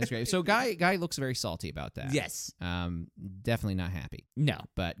man, it's great. So Guy looks very salty about that. Yes. Definitely not happy, No.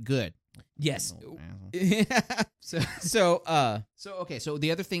 but good. Yes. Oh, asshole. So okay. So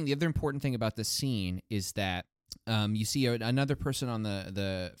the other important thing about this scene is that you see another person on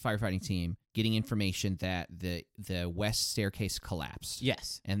the firefighting team getting information that the west staircase collapsed.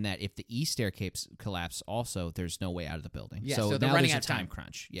 yes. And that if the east staircase collapsed also, there's no way out of the building. Yeah, so so they're now running there's a out of time time.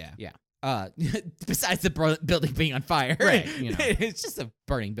 crunch. Yeah. Yeah. Besides the building being on fire, Right, you know. It's just a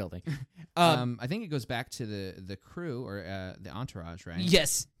burning building. I think it goes back to the crew or the entourage, right?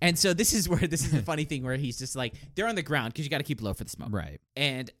 Yes, and so this is the funny thing where he's just like, they're on the ground because you got to keep low for the smoke, Right.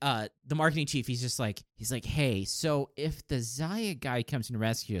 And the marketing chief, he's like, hey, so if the Zaya guy comes and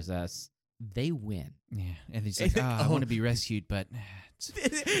rescues us, they win. Yeah. And he's like, I want to be rescued, but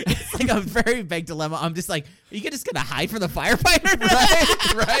It's like a very big dilemma. I'm just like, are you just gonna hide from the firefighter?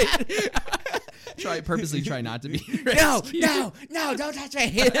 Right. Purposely try not to be No, rescued. no, don't touch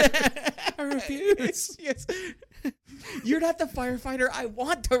me. I refuse. Yes. You're not the firefighter I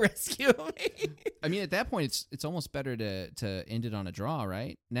want to rescue me. I mean, at that point, it's almost better to end it on a draw,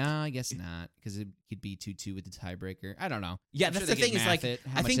 right? No, I guess not, because it could be 2-2 with the tiebreaker. I don't know. Yeah, I'm that's sure the they thing. get Is like, math it,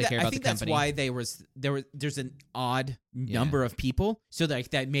 how I much think they care about the that's company. why there's an odd number of people, so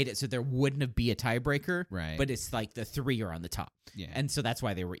that made it so there wouldn't have be a tiebreaker, Right. But it's like the three are on the top, Yeah. and so that's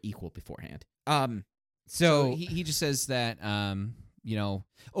why they were equal beforehand. So he just says that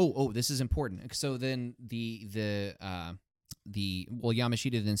this is important. So then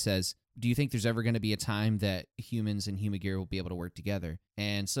Yamashita then says, do you think there's ever going to be a time that humans and Humagear will be able to work together?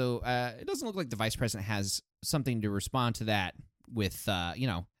 And so it doesn't look like the vice president has something to respond to that with,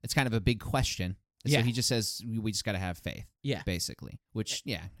 it's kind of a big question. Yeah. So he just says, we just got to have faith. Yeah. Basically. Which,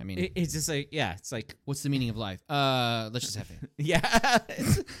 yeah, I mean, It's just like, yeah, it's like, what's the meaning of life? Let's just have faith. yeah.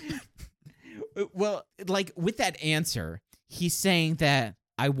 Well, like with that answer, he's saying that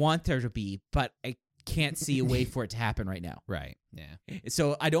I want there to be, but I can't see a way for it to happen right now. Right. Yeah.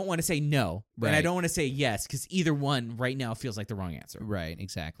 So I don't want to say no, and I Right. don't want to say yes, because either one right now feels like the wrong answer. Right.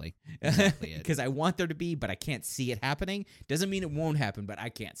 Exactly. Exactly it. Because I want there to be, but I can't see it happening. Doesn't mean it won't happen, but I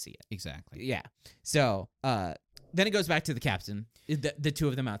can't see it. Exactly. Yeah. So then it goes back to the captain, the two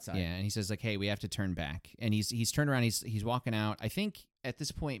of them outside. Yeah, and he says like, "Hey, we have to turn back." And he's turned around. He's walking out. I think at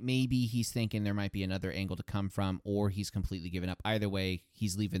this point maybe he's thinking there might be another angle to come from, or he's completely given up. Either way,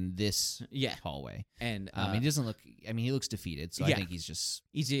 he's leaving this hallway. And he doesn't look. I mean, he looks defeated. So I think he's just.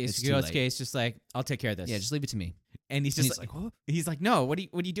 It's too late. It's just like, I'll take care of this. Yeah, just leave it to me. And he's just like, what? He's like, no, what are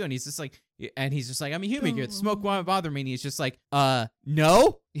you doing? He's just like, and he's just like, I'm a human. The smoke won't bother me. And he's just like,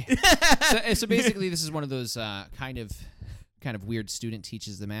 no. So basically, this is one of those kind of weird student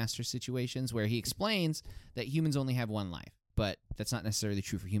teaches the master situations where he explains that humans only have one life, but that's not necessarily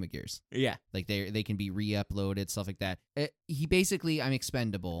true for Humagears. Yeah. Like they can be re-uploaded, stuff like that. He basically, I'm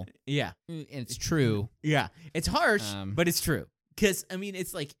expendable. Yeah. And it's true. Yeah. It's harsh, but it's true. Because, I mean,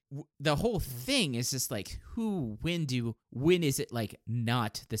 it's like the whole thing is just like, when is it like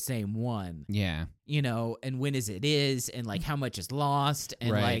not the same one? Yeah. You know, and when is, and like how much is lost,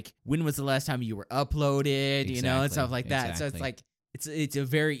 and Right. like when was the last time you were uploaded, you know, and Exactly. stuff like that. So it's Exactly. like, it's a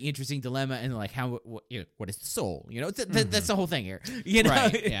very interesting dilemma, and like what is the soul? You know, that's the whole thing here. You know,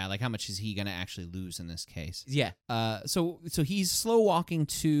 Right. Yeah. Like how much is he gonna actually lose in this case? Yeah. So he's slow walking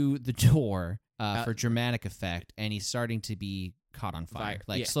to the door for dramatic effect, and he's starting to be caught on fire.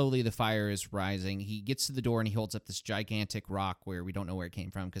 Like slowly the fire is rising. He gets to the door and he holds up this gigantic rock where we don't know where it came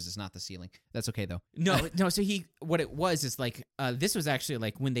from because it's not the ceiling. That's okay though. No. So what it was is like this was actually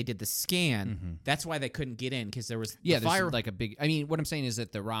like when they did the scan. That's why they couldn't get in, because there was there's fire. like a big. I mean, what I'm saying is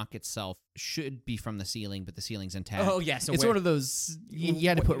that the rock itself should be from the ceiling, but the ceiling's intact. Oh yeah, so it's one of those. You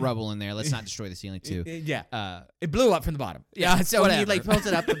had to put rubble in there. Let's not destroy the ceiling too. Yeah, it blew up from the bottom. Yeah, so whatever. he like pulls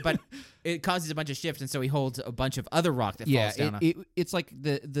it up, but it causes a bunch of shifts, and so he holds a bunch of other rock that falls down. It's like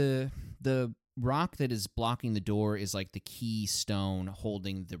the rock that is blocking the door is like the keystone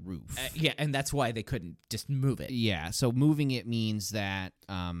holding the roof. Yeah, and that's why they couldn't just move it. Yeah, so moving it means that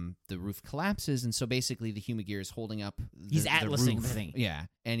the roof collapses, and so basically the Humagear is holding up He's atlasing roof. the thing. Yeah,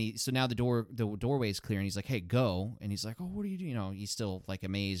 and so now the doorway is clear, and he's like, "Hey, go!" And he's like, "Oh, what are you doing?" You know, he's still like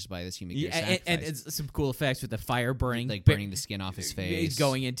amazed by this Humagear Yeah, sacrifice. and it's some cool effects with the fire burning, like burning the skin off his face,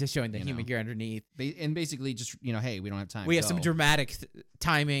 going into showing the you know. Humagear underneath. And basically just hey, we don't have time. We have go. some dramatic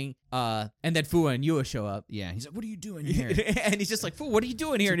timing, and then Fua and Yua show up. Yeah, he's like, "What are you doing here?" And he's just like, "Fua, what are you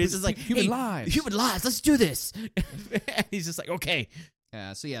doing here?" And he's just like, human "Hey, lives. human lives, let's do this." And he's just like, "Okay."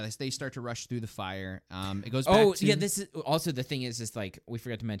 So yeah, they start to rush through the fire. It goes back to... yeah, this is also the thing is like we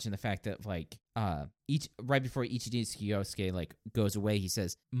forgot to mention the fact that like right before Ichijitsuki Yosuke like goes away, he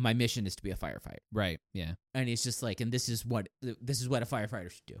says, "My mission is to be a firefighter." Right, yeah. And he's just like, and this is what a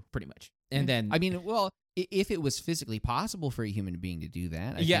firefighter should do, pretty much. And then I mean, well, if it was physically possible for a human being to do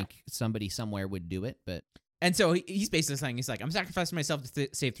that, I think somebody somewhere would do it, but... And so he's basically saying, he's like, I'm sacrificing myself to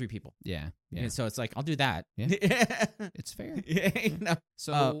save 3 people. Yeah. And so it's like, I'll do that. Yeah. It's fair.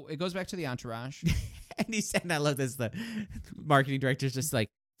 So it goes back to the entourage. And he said, and I love this, the marketing director's just like,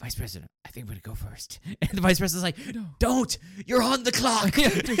 "Vice President, I think I'm going to go first." And the Vice President's like, "No. Don't! You're on the clock!" You're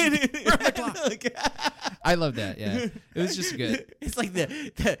on the clock. I love that, yeah. It was just good. It's like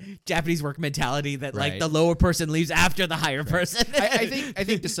the Japanese work mentality that like Right. the lower person leaves after the higher person. I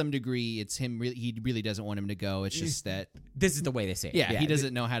think to some degree it's him. He really doesn't want him to go. It's just that this is the way they say it. yeah, he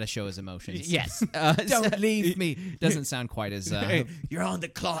doesn't know how to show his emotions. Yes. Don't leave me. Doesn't sound quite as You're on the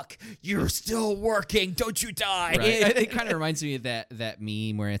clock. You're still working. Don't you die. right. It kind of reminds me of that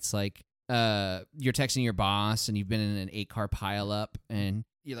meme where it's like you're texting your boss and you've been in an 8-car pileup and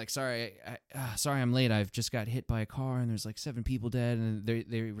you're like, sorry, I'm late. I've just got hit by a car and there's like 7 people dead. And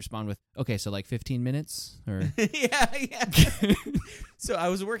they respond with, okay, so like 15 minutes or yeah. So I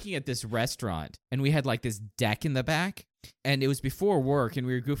was working at this restaurant and we had like this deck in the back and it was before work and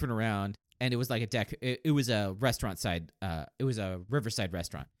we were goofing around. And it was like a deck. It was a restaurant side. It was a riverside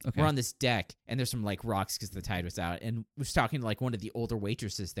restaurant. Okay. We're on this deck, and there's some like rocks because the tide was out. And was talking to like one of the older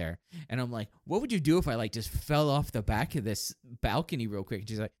waitresses there, and I'm like, "What would you do if I like just fell off the back of this balcony real quick?" And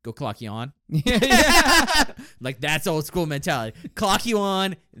she's like, "Go clock you on." yeah. Like that's old school mentality. Clock you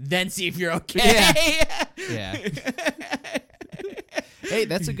on, then see if you're okay. Yeah. Hey,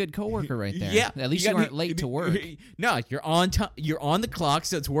 that's a good coworker right there. Yeah, At least you weren't late to work. No, you're on time. You're on the clock,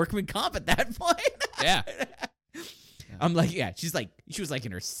 so it's workman comp at that point. Yeah. I'm like, yeah. She was like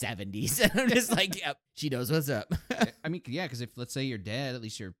in her 70s, and I'm just like, yep, she knows what's up. I mean, yeah, because if let's say you're dead, at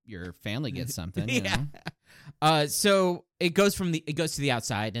least your family gets something. Yeah. You know? So it goes to the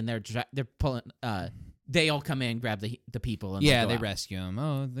outside, and they're pulling. They all come in, grab the people, and Yeah, go they out. rescue him.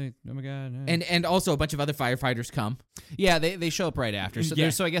 Oh my god. And also a bunch of other firefighters come. Yeah, they show up right after. So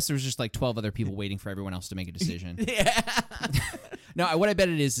Yeah. so I guess there was just like 12 other people waiting for everyone else to make a decision. Yeah. No, what I bet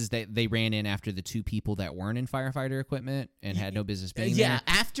it is that they ran in after the 2 people that weren't in firefighter equipment and had no business being Yeah. there.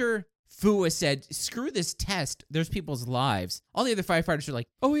 After Fua said, "Screw this test. There's people's lives." All the other firefighters are like,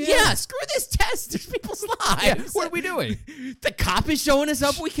 Oh "Yeah, screw this test. There's people's lives. Yeah, what are we doing? The cop is showing us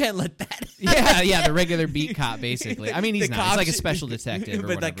up. We can't let that." Yeah, the regular beat cop, basically. I mean, he's The not. He's like a cops- special detective or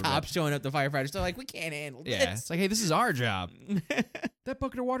but whatever. the cops showing up, the firefighters, they're like, "We can't handle Yeah, this." it's like, hey, this is our job. That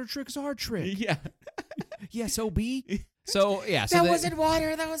bucket of water trick is our trick. Yeah. Yes, OB. So, yeah. So That wasn't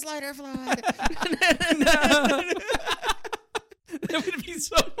water. That was lighter fluid. That would be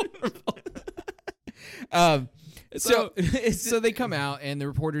so horrible. So they come out and the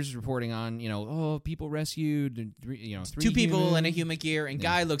reporter's reporting on, people rescued, and 3 2 people in a humans. human gear, and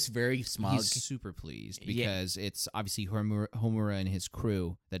Guy looks very smug. He's super pleased Yeah. because it's obviously Homura and his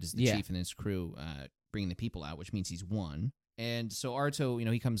crew, that is the Yeah. chief and his crew, bringing the people out, which means he's won. And so Arto,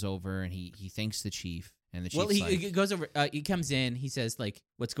 he comes over and he thanks the chief. And the chief's Well, he like, goes over. He comes in. He says, like,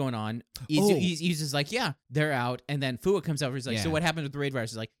 "What's going on?" Oh. He's just like, "Yeah, they're out." And then Fua comes over. He's like, Yeah. "So what happened with the raid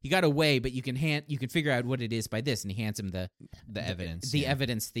virus?" He's like, "He got away, but you can figure out what it is by this." And he hands him the evidence. the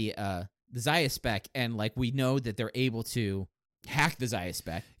evidence, the Zaya spec, and like we know that they're able to hack the Zaya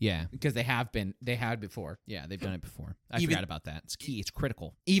spec Yeah. because they had before. Yeah, they've done it before. I Even- forgot about that. It's key. It's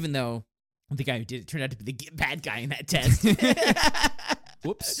critical. Even though the guy who did it turned out to be the bad guy in that test.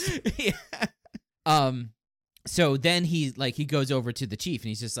 Whoops. Yeah. So then he goes over to the chief and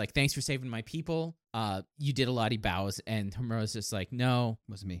he's just like, "Thanks for saving my people. You did a lot." He bows, and Homura's just like, "No,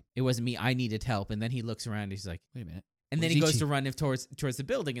 Wasn't me. it wasn't me. I needed help." And then he looks around and he's like, Wait a minute. And then he goes to run towards the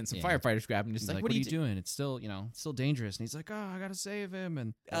building, and some Yeah. firefighters grab him. And He's just like, what are you doing? It's still, still dangerous. And he's like, oh, I gotta save him.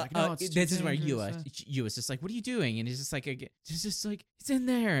 And they're like, no, it's too this is where dangerous. Yua is just like, what are you doing? And he's just like, it's in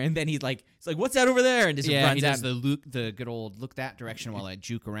there. And then he's like, what's that over there? And just runs he out. does the good old look that direction while I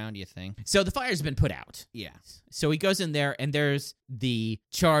juke around you thing. So the fire's been put out. Yeah. So he goes in there, and there's the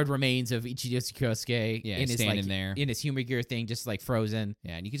charred remains of Ichiro Kyosuke Yeah, in his standing there. in his humor gear thing, just like frozen.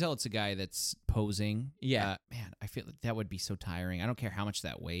 Yeah, and you can tell it's a guy that's posing. Yeah. Man, I feel like that would be so tiring. I don't care how much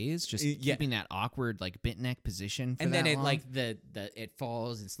that weighs, just Yeah. keeping that awkward like bent neck position for And then that it long. like it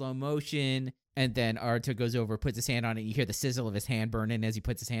falls in slow motion, and then Aruto goes over, puts his hand on it, and you hear the sizzle of his hand burning as he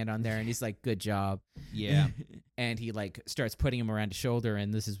puts his hand on there, and he's like, good job. Yeah. And he like starts putting him around his shoulder,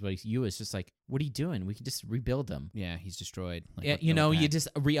 and this is what you is just like, what are you doing? We can just rebuild them. Yeah, he's destroyed. Like, Yeah, with no you impact. just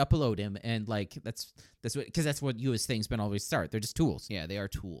re-upload him, and like that's what, because that's what Yua's thing's been always start. They're just tools. Yeah, they are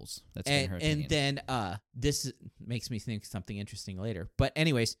tools. That's been her And opinion. then this makes me think something interesting later. But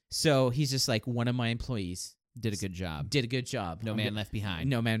anyways, so he's just like, one of my employees Did a good job. did a good job. No I'm man go- left behind.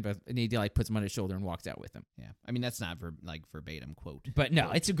 No man, but and he like puts him on his shoulder and walks out with him. Yeah, I mean that's not verbatim quote. But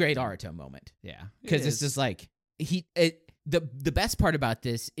no, it's a great Aruto moment Yeah, because it's just like the best part about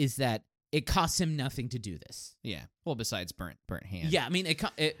this is that it costs him nothing to do this. yeah. Well, besides burnt hand. Yeah, I mean,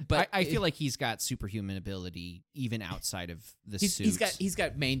 but I feel like he's got superhuman ability even outside of the suit. he's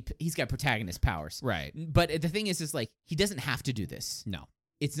got protagonist powers. right. But the thing is like he doesn't have to do this. No.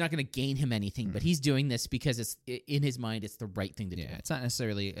 It's not going to gain him anything, but he's doing this because it's in his mind. It's the right thing to do. Yeah, it's not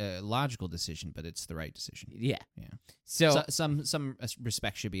necessarily a logical decision, but it's the right decision. Yeah. Yeah. So some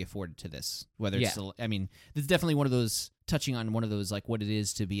respect should be afforded to this. Whether it's, Yeah. I mean, it's definitely one of those touching on one of those like what it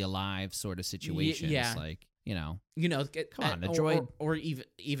is to be alive sort of situations. yeah. Like come on, a droid. or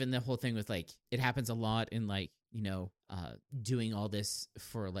even the whole thing with like it happens a lot in like doing all this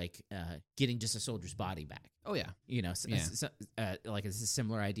for like getting just a soldier's body back. Oh yeah, Like it's a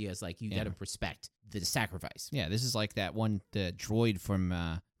similar idea as like you got to respect the sacrifice. yeah. This is like that one the droid from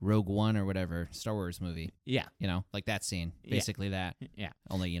Rogue One or whatever Star Wars movie. Yeah. Like that scene. Yeah. Basically that. Yeah.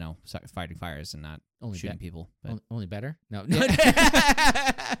 Only fighting fires and not Only shooting people. But Only better? No.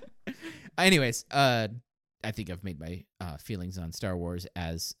 Anyways, I think I've made my feelings on Star Wars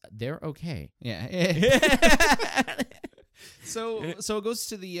as they're okay. yeah. So it goes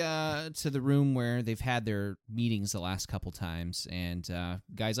to the room where they've had their meetings the last couple times, and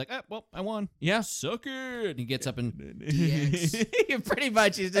guy's like, well, I won. Yeah. Suck it. And he gets up and Pretty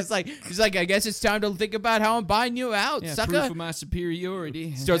much, he's like, I guess it's time to think about how I'm buying you out, sucker. proof of my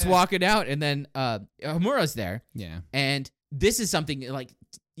superiority. Starts walking out, and then Homura's there, Yeah. and this is something like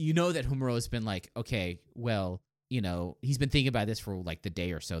that Homura's been like, okay, well, he's been thinking about this for like the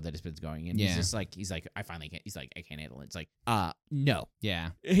day or so that it's been going, and he's like, I finally can't. He's like, I can't handle it. It's like, no. Yeah.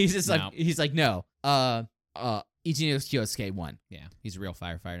 He's just No. like, he's like, no. Ichiro Kyosuke won, Yeah. He's a real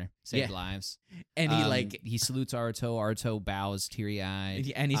firefighter. Saved lives. and he salutes Aruto. Aruto bows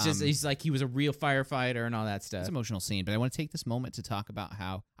teary-eyed. and he's like, he was a real firefighter and all that stuff. It's an emotional scene, but I want to take this moment to talk about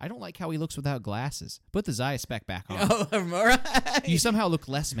how I don't like how he looks without glasses. Put the Zaya spec back on. Oh, Homura. You somehow look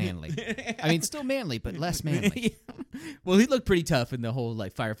less manly. I mean, still manly, but less manly. Well, he looked pretty tough in the whole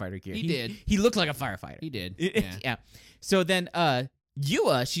like firefighter gear. He did. He looked like a firefighter. He did. Yeah. Yeah. So then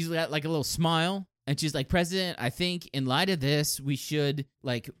Yua, she's got like a little smile, and she's like, President, I think in light of this, we should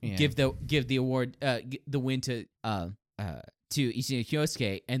like give the award the win to Ichiro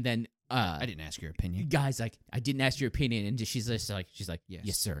Kyosuke, and then I didn't ask your opinion. Guy's like, I didn't ask your opinion, and she's like Yes.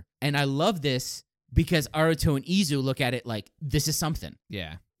 yes sir. And I love this because Aruto and Izu look at it like this is something.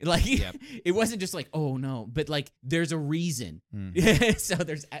 Yeah. Like Yep. it wasn't just like, oh no, but like there's a reason. Mm. So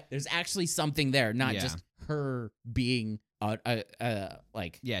there's actually something there, not just her being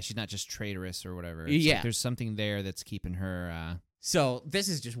like. Yeah, she's not just traitorous or whatever. Yeah. Like there's something there that's keeping her. So this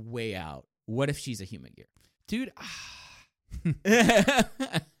is just way out. What if she's a human gear? Dude.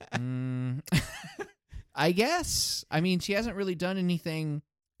 I guess. I mean, she hasn't really done anything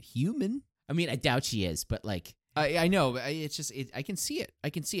human. I mean, I doubt she is, but like. I know. It's just I can see it. I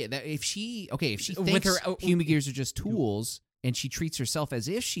can see it. That if she thinks With her- human gears are just tools, and she treats herself as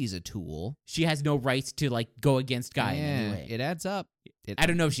if she's a tool, She has no rights to like go against Guy in any way. it adds up. I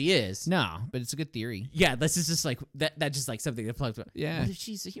don't know if she is. No, but it's a good theory. Yeah, this is just like that. That's just like something that plugs. Yeah. What if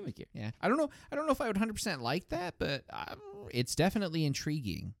she's a human gear? Yeah, I don't know if I would 100% like that, but it's definitely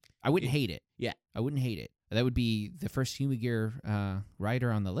intriguing. I wouldn't hate it. Yeah. I wouldn't hate it. that would be the first Humagear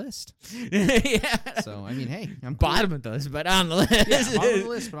rider on the list. Yeah. So I mean, hey, I'm Bottom of the list, but on the list. Yeah, bottom of the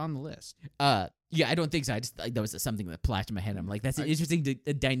list, but on the list. Yeah, I don't think so. I just that was something that flashed in my head. I'm like, that's an interesting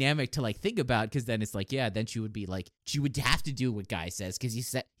dynamic to like think about, because then it's like, yeah, then she would be like, she would have to do what Guy says, because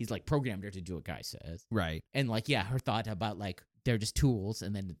he's like programmed her to do what Guy says, Right. and like, yeah, her thought about like they're just tools,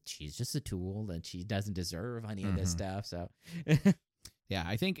 and then she's just a tool, and she doesn't deserve any of this stuff. So, yeah,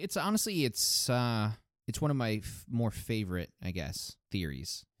 I think it's honestly it's one of my more favorite, I guess,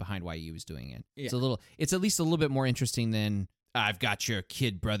 theories behind why he was doing it. Yeah. It's at least a little bit more interesting than I've got your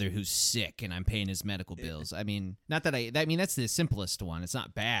kid brother who's sick and I'm paying his medical bills. I mean, not that I mean, that's the simplest one. It's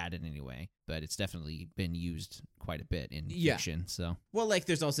not bad in any way, but it's definitely been used quite a bit in fiction. So, well, like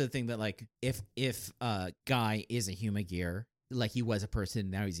there's also the thing that like if Guy is a Humagear, like he was a person,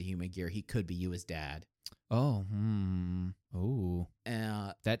 now he's a Humagear, he could be you as dad. Oh,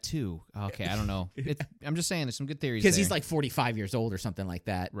 that too. Okay, I don't know. I'm just saying, there's some good theories because there. he's like 45 years old or something like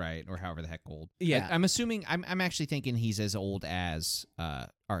that, right? Or however the heck old. Yeah, I'm assuming. I'm actually thinking he's as old as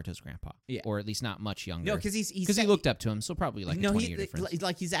Aruto's grandpa. Yeah, or at least not much younger. No, because he looked up to him, so probably like a 20-year difference.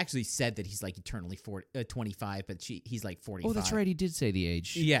 Like he's actually said that he's like eternally 25, but he's like 45. Oh, that's right. He did say the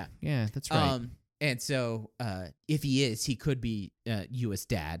age. Yeah, that's right. And so, if he is, he could be you as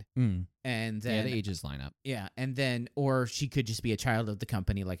dad. And then, the ages line up. Yeah, and then, or she could just be a child of the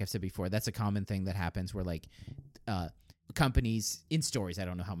company, like I've said before. That's a common thing that happens where, like, companies, in stories, I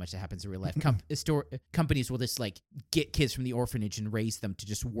don't know how much that happens in real life, companies will just, like, get kids from the orphanage and raise them to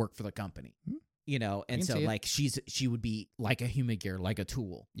just work for the company. You know, and so, like, she would be like a Humagear, like a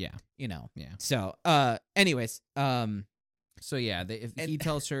tool. Yeah. You know? Yeah. So, anyways, so yeah, if he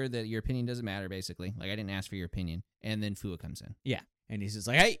tells her that your opinion doesn't matter, basically, like I didn't ask for your opinion, and then Fua comes in. Yeah, and he's just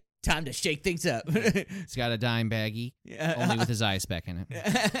like, "Hey, time to shake things up." He's got a dime baggie, only with his eye speck in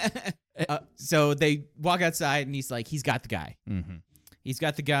it. So they walk outside, and he's like, "He's got the guy. Mm-hmm. He's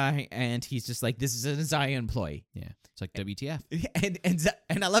got the guy," and he's just like, "This is an Zaya employee." Yeah, it's like WTF.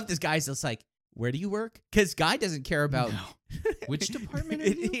 And I love this guy. So it's like, where do you work? Because Guy doesn't care about which department are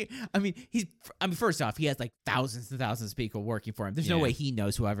you? I mean, first off, he has like thousands and thousands of people working for him. There's no way he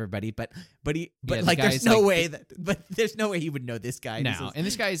knows who everybody, but like there's no way there's no way he would know this guy. No, and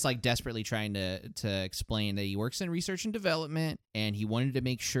this guy is like desperately trying to explain that he works in research and development, and he wanted to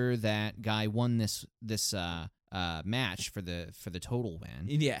make sure that Guy won this match for the total win.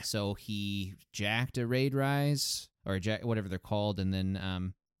 Yeah. So he jacked a raid rise or whatever they're called, and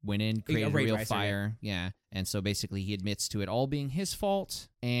then went in, created a real fire. Yeah. And so basically he admits to it all being his fault.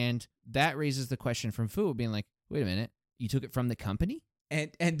 And that raises the question from Fu being like, wait a minute, you took it from the company?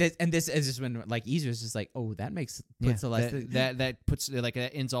 And this is just when like Izu's just like, oh, that puts a lot that puts like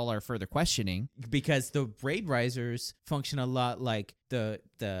that ends all our further questioning, because the raid risers function a lot like the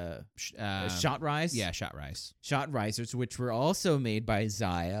shot rise. Yeah, shot risers, which were also made by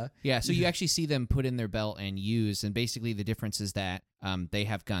Zaya. Yeah, so you actually see them put in their belt and use, and basically the difference is that they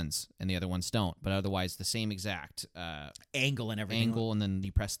have guns and the other ones don't, but otherwise the same exact angle and everything. And then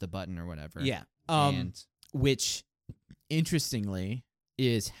you press the button or whatever. Yeah. Which interestingly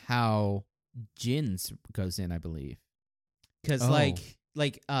is how Jin's goes in, I believe. Because oh,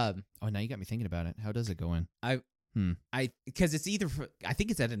 now you got me thinking about it. How does it go in? Because it's either I think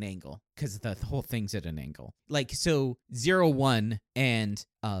it's at an angle, because the whole thing's at an angle. Like, so 01 and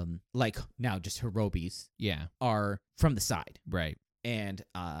like now just Hirobi's are from the side, right? And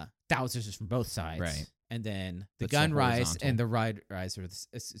Thousands is from both sides, right? And then the gun rise and the ride rise are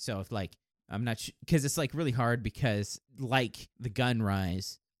so if like I'm not because it's like really hard, because like the gun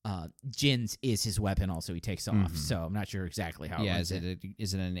rise, Jin's is his weapon also, he takes off. Mm-hmm. So I'm not sure exactly how. Yeah, is it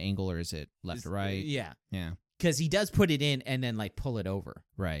an angle or is it left or right? Yeah. Because he does put it in and then like pull it over.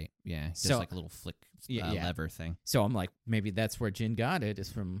 Right. Yeah. Just so, like a little flick lever thing. So I'm like, maybe that's where Jin got it,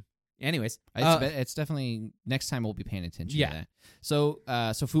 is from. Anyways, it's definitely next time we'll be paying attention to that. So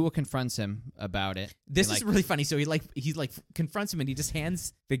Fua confronts him about it. This is really funny. So he confronts him, and he just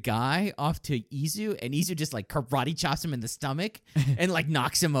hands the guy off to Izu, and Izu just like karate chops him in the stomach and like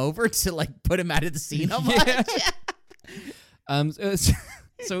knocks him over to like put him out of the scene.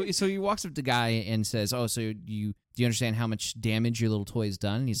 So he walks up to Guy and says, "Oh, so do you understand how much damage your little toy has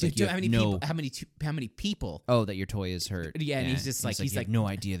done?" And he's like, "How many people? Oh, that your toy is hurt." Yeah, and he's just like, he's like, no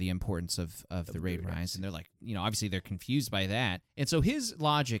idea the importance of the raid rise, and they're like, obviously they're confused by that, and so his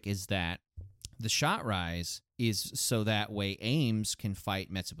logic is that the shot rise is so that way Ames can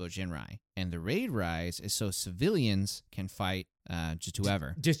fight Metsubo Jinrai, and the raid rise is so civilians can fight just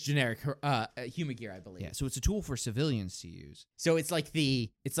whoever. Just generic Humagear, I believe. Yeah, so it's a tool for civilians to use. So it's like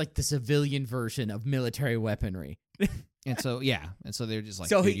the civilian version of military weaponry. And so they're just like,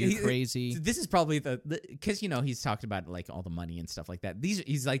 So dude, he- you're crazy. This is probably because he's talked about like all the money and stuff like that. These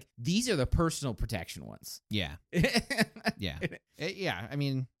are the personal protection ones. Yeah, yeah, yeah. I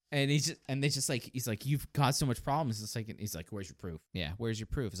mean, And he's just like you've caused so much problems. It's like he's like, where's your proof? yeah. Where's your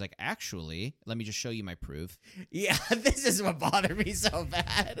proof? It's like, actually, let me just show you my proof. Yeah, this is what bothered me so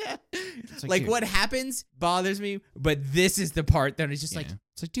bad. like, Like what happens bothers me, but this is the part that is just like,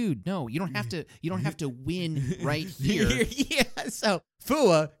 it's like, dude, no, you don't have to. You don't have to win right here. Yeah. So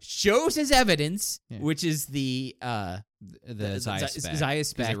Fua shows his evidence, Yeah. which is the Zaya spec. Zaya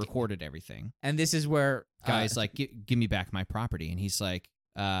 'Cause they spec, recorded everything. and this is where Guy's like, give me back my property, and he's like,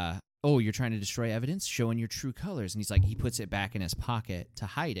 oh, you're trying to destroy evidence, showing your true colors, and he's like, he puts it back in his pocket to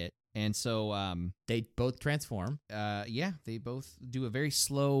hide it, and so they both transform. they both do a very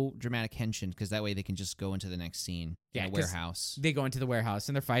slow dramatic henshin because that way they can just go into the next scene Yeah, in a 'cause warehouse. They go into the warehouse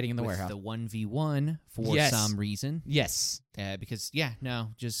and they're fighting in the with warehouse. the 1v1 for Yes. some reason. Yes. Because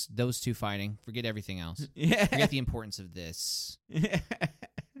just those two fighting. Forget everything else. Yeah. Forget the importance of this. This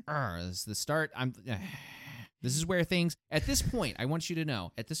is the start. This is where things. At this point, I want you to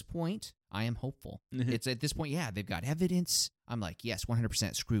know. At this point, I am hopeful. It's at this point. Yeah, they've got evidence. I'm like, yes,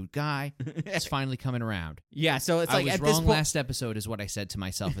 100% screwed guy. It's finally coming around. Yeah. So it's like I was at wrong this point. last episode, is what I said to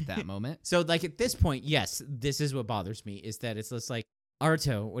myself at that moment. So like at this point, yes, this is what bothers me is that it's just like,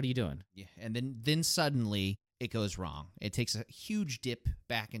 Aruto, what are you doing? Yeah, and then suddenly it goes wrong. It takes a huge dip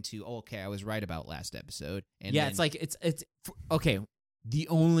back into, okay, I was right about last episode. And Yeah, then- it's like it's okay. The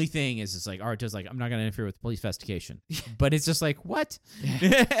only thing is, it's like Aruto's like, I'm not gonna interfere with police investigation, but it's just like, what?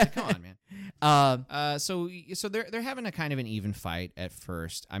 come on, man. So they're having a kind of an even fight at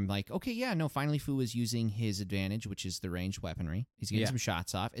first. I'm like, okay, yeah, no. Finally, Fu is using his advantage, which is the ranged weaponry. He's getting Yeah. some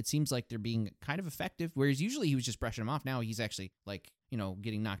shots off. It seems like they're being kind of effective. Whereas usually he was just brushing them off. Now he's actually like,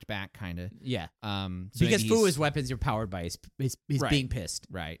 getting knocked back, kind of. Yeah, So because maybe Fua's he's- weapons are powered by his Right. being pissed.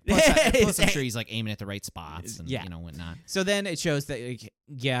 right. Plus I'm sure he's like aiming at the right spots and Yeah. whatnot. So then it shows that, like,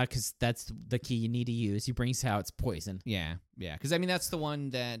 yeah, because that's the key you need to use. He brings out its poison. Yeah. Because I mean that's the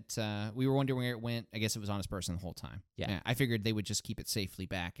one that we were wondering where it went. I guess it was on his person the whole time. Yeah. I figured they would just keep it safely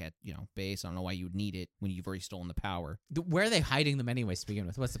back at base. I don't know why you would need it when you've already stolen the power. Where are they hiding them anyways to begin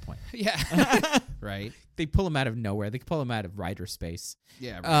with? What's the point? Yeah. Right. They pull them out of nowhere. They pull them out of Rider space.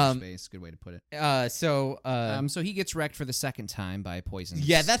 Yeah. Space. Good way to put it. So he gets wrecked for the second time by Poison's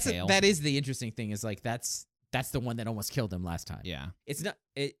yeah, tail. that is the interesting thing. Is like that's the one that almost killed him last time. Yeah. It's not.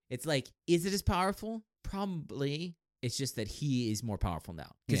 It's like, is it as powerful? Probably. It's just that he is more powerful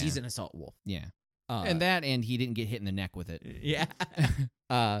now because Yeah. he's an assault wolf. Yeah. And And he didn't get hit in the neck with it. yeah.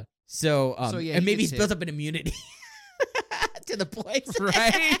 yeah, And he maybe gets he's built hit. up an immunity to the poison.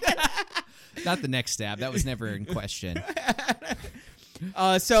 Right. Not the neck stab. That was never in question.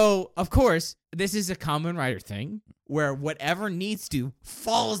 So of course, this is a Kamen Rider thing where whatever needs to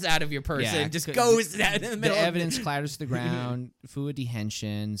falls out of your person, Yeah, just 'cause goes down in the The middle. evidence clatters to the ground. Fua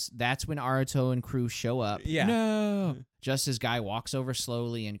dehensions. That's when Aruto and crew show up. Yeah. No. Just as Guy walks over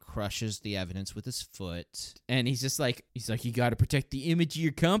slowly and crushes the evidence with his foot. And he's like, you got to protect the image of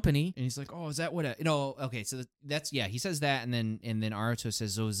your company. And he's like, "Oh, is that what okay, so that's he says that and then Aruto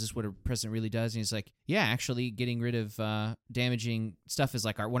says, "Oh, is this what a president really does?" And he's like, "Yeah, actually getting rid of damaging stuff is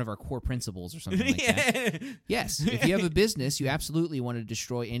like one of our core principles or something like that." Yes, if you have a business, you absolutely want to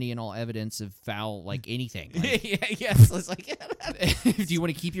destroy any and all evidence of foul, like anything. Like, Yes. It's like, do you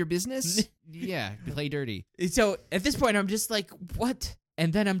want to keep your business? Yeah, play dirty. so at this point, I'm just like, what?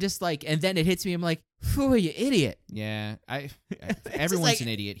 And then I'm just like, and then it hits me. I'm like, Fua, you idiot. Yeah, everyone's like, an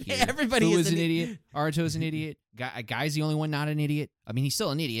idiot here. everybody Fu is is an an idiot. Aruto's an idiot. Guy's the only one not an idiot. I mean, he's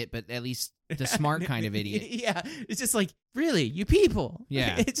still an idiot, but at least the smart kind of idiot. Yeah. It's just like, really, you people.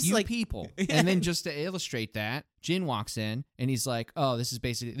 Yeah, It's you like people. Yeah. And then just to illustrate that, Jin walks in and he's like, "Oh, this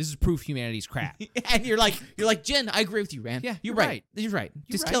is proof humanity's crap." And you're like, Jin, I agree with you, man. Yeah, you're you're right. You're right.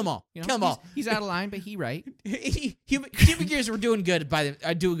 Just right. kill them all. You know, Kill them all. He's out of line, but he right. Human gears were doing good by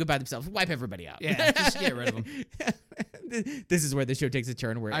themselves. Wipe everybody out. Yeah, just get rid of them. This is where the show takes a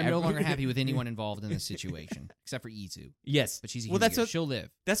turn. Where I'm no longer happy with anyone involved in this situation, except for Izu. Yes, But she's a well. human That's gear. what She'll live.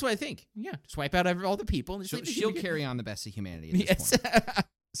 that's what I think. Yeah, just wipe out all the people. And just leave the She'll human gear- carry on the best of humanity at this Yes. point.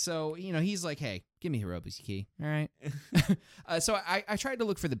 So, he's like, "Hey, give me Hirobu's key." All right. So I tried to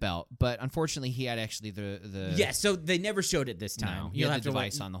look for the belt, but unfortunately he had actually the Yeah, so they never showed it this time. No, he You'll had have the to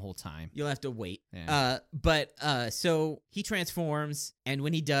device wait. on the whole time. You'll have to wait. Yeah. So he transforms, and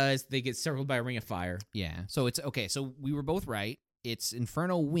when he does, they get circled by a ring of fire. Yeah. So it's okay. So we were both right. its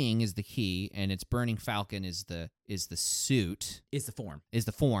Infernal Wing is the key, and its Burning Falcon is the suit, Is the form. is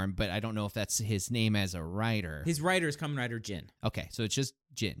the form. But I don't know if that's his name as a writer. His writer is Kamen Rider Jin. Okay, so it's just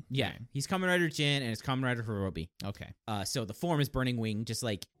Jin. Yeah, Right. he's Kamen Rider Jin, and it's Kamen Rider Hirobi. Okay. So the form is Burning Wing, just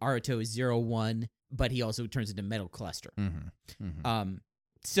like Aruto is 0-1, but he also turns into Metal Cluster. Mm-hmm. Mm-hmm.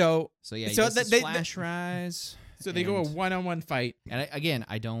 So So yeah, So so that this they- Flash Rise. they go a one-on-one fight. And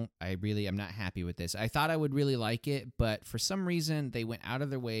I'm not happy with this. I thought I would really like it, but for some reason they went out of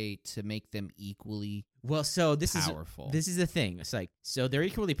their way to make them equally Well, so this powerful. is the thing. It's like, so they're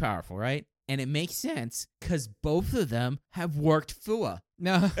equally powerful, right? And it makes sense because both of them have worked Fua.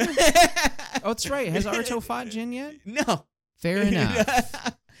 No. Oh, that's right. Has Aruto fought Jin yet? No. Fair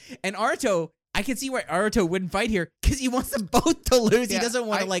enough. And Aruto, I can see why Aruto wouldn't fight here because he wants them both to lose. He Yeah, doesn't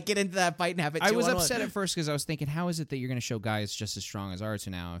want to get into that fight and have it. I was 2-on-1. upset at first because I was thinking, how is it that you're going to show guys just as strong as Aruto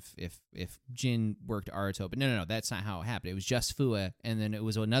now if Jin worked Aruto? But no, that's not how it happened. It was just Fua, and then it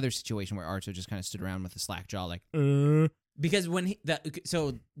was another situation where Aruto just kind of stood around with a slack jaw, like, Because when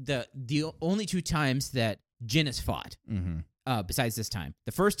the only two times that Jin has fought, mm-hmm. Besides this time,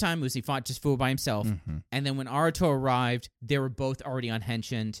 the first time was he fought just Fua by himself, Mm-hmm. and then when Aruto arrived, they were both already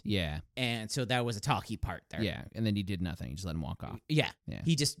unhenshined, Yeah, and so that was a talky part there. yeah, and then he did nothing. He just let him walk off. Yeah. Yeah.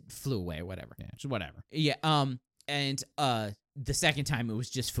 He just flew away or whatever. Yeah, just whatever. Yeah. And the second time it was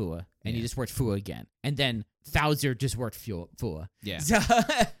just Fua, and he Yeah. just worked Fua again, and then Thouser just worked Fua. Yeah, So,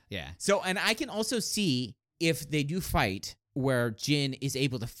 yeah, so, and I can also see if they do fight where Jin is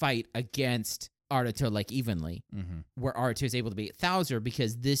able to fight against Aruto like evenly, mm-hmm. where Aruto is able to beat Thouser,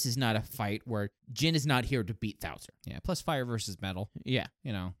 because this is not a fight where Jin is not here to beat Thouser. Yeah. Plus fire versus metal. Yeah.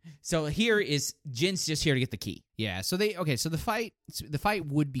 You know. So here is Jin's just here to get the key. Yeah. So So the fight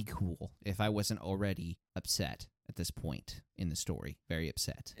would be cool if I wasn't already upset at this point in the story. Very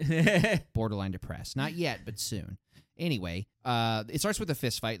upset. Borderline depressed. Not yet, but soon. Anyway, it starts with a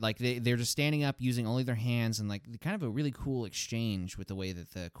fist fight. Like they're just standing up using only their hands, and like kind of a really cool exchange with the way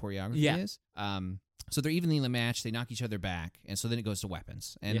that the choreography is. So they're evenly matched. They knock each other back, and so then it goes to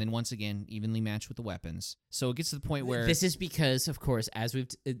weapons, and then once again evenly matched with the weapons. So it gets to the point where This is because, of course, as we've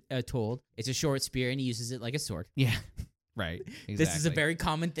told, it's a short spear and he uses it like a sword. yeah, right. Exactly. This is a very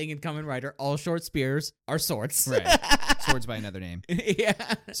common thing in Kamen Rider. All short spears are swords. right. Swords by another name. Yeah.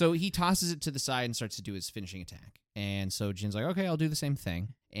 So he tosses it to the side and starts to do his finishing attack. And so Jin's like, okay, I'll do the same thing.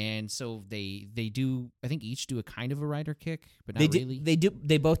 And so they do, I think each do a kind of a rider kick, but not really.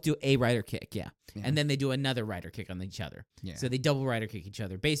 They both do a rider kick, yeah. Yeah. And then they do another rider kick on each other. Yeah. So they double rider kick each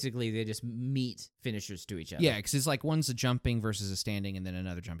other. Basically, they just meet finishers to each other. Yeah, because it's like one's a jumping versus a standing, and then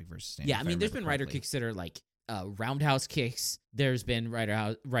another jumping versus standing. Yeah, I if mean, there's remember been rider correctly. kicks that are like roundhouse kicks. There's been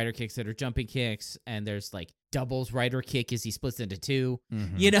rider kicks that are jumping kicks, and there's like doubles rider kick as he splits into two.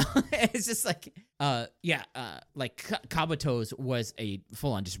 Mhm. You know, it's just like like Kabuto's was a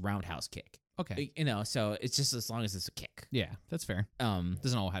full on just roundhouse kick. Okay. You know, so it's just as long as it's a kick. Yeah, that's fair.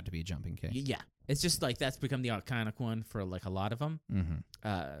 Doesn't all have to be a jumping kick. Yeah, it's just like that's become the iconic one for like a lot of them.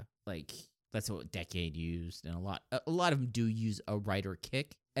 Mm-hmm. Like that's what Decade used, and a lot of them do use a rider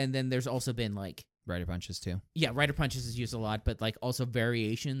kick. And then there's also been like Rider punches too. yeah, rider punches is used a lot, but like also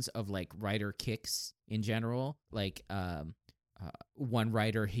variations of like rider kicks in general. Like one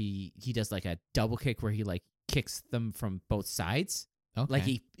rider he does like a double kick where he like kicks them from both sides. Okay. Like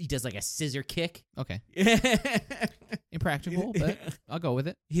he does like a scissor kick. Okay. Impractical, but I'll go with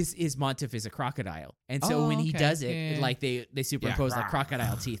it. His Montif is a crocodile, and so Oh, when he okay. does it, Yeah. like they superimpose like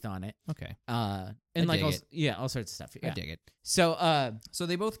crocodile teeth on it. Okay. And like dig all, it. yeah, all sorts of stuff. I Yeah. dig it. So So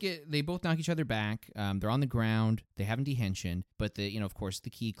they both knock each other back. They're on the ground. They haven't dehenshined, but of course, the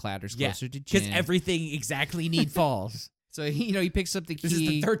key clatters yeah, closer to because Jin. everything exactly need falls. So he picks up the key. This is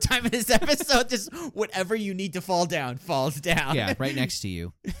the third time in this episode. Just whatever you need to fall down falls down. Yeah, right next to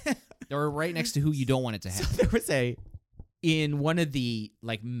you, or right next to who you don't want it to So happen. there was in one of the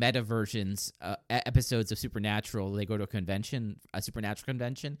like meta versions episodes of Supernatural, they go to a Supernatural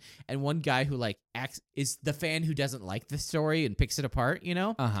convention, and one guy who like is the fan who doesn't like the story and picks it apart, you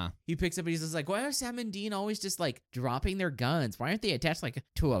know? He picks up and he's just like, why are Sam and Dean always just like dropping their guns? Why aren't they attached like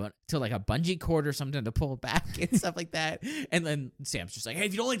to like a bungee cord or something to pull back and stuff like that? And then Sam's just like, hey,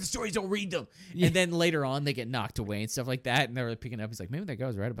 if you don't like the stories, don't read them. Yeah. And then later on they get knocked away and stuff like that, and they're like picking up. He's like, maybe that guy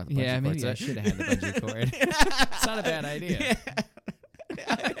was right about the bungee Yeah, cord. maybe I should have had the bungee cord. It's not a bad idea.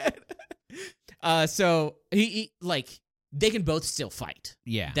 So he like they can both still fight.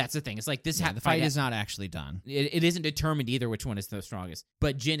 Yeah. That's the thing. It's like this. The fight is not actually done. It isn't determined either which one is the strongest.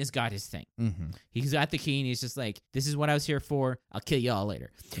 But Jin has got his thing. Mm-hmm. He's got the key, and he's just like, "This is what I was here for. I'll kill y'all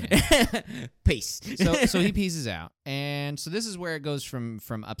later. Peace." So he pieces out, and so this is where it goes from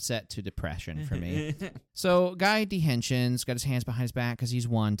upset to depression for me. So Guy Dehenshin's got his hands behind his back because he's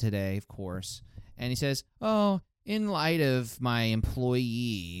won today, of course, and he says, "Oh, in light of my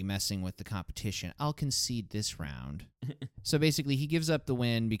employee messing with the competition, I'll concede this round." So basically, he gives up the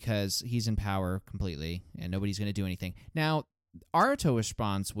win because he's in power completely, and nobody's going to do anything. Now, Aruto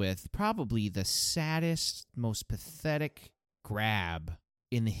responds with probably the saddest, most pathetic grab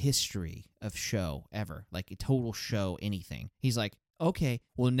in the history of show ever, like a total show anything. He's like, "Okay,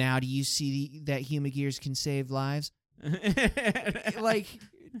 well now do you see that Humagears can save lives?" Like,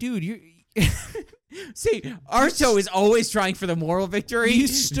 dude, you see, Aruto is always trying for the moral victory. You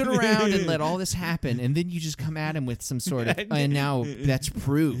stood around and let all this happen, and then you just come at him with some sort of, and now that's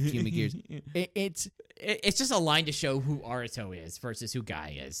proved, Humagears. It's just a line to show who Aruto is versus who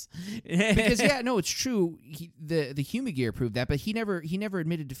Guy is. Because it's true. The Humagear proved that, but he never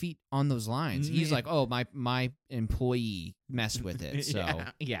admitted defeat on those lines. He's like, "Oh, my employee messed with it, so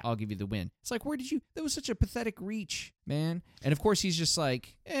I'll give you the win." It's like, that was such a pathetic reach, man. And of course, he's just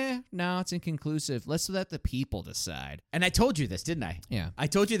like, no, it's inconclusive. Let's let the people decide. And I told you this, didn't I? Yeah. I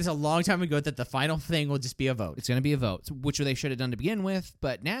told you this a long time ago that the final thing will just be a vote. It's going to be a vote, which they should have done to begin with.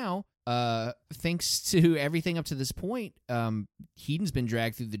 But now, thanks to everything up to this point, Heaton's been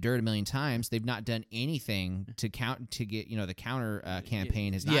dragged through the dirt a million times. They've not done anything to get, the counter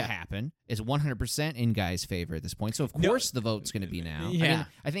campaign has not happened. It's 100% in Guy's favor at this point. So of course the vote's going to be now. Yeah.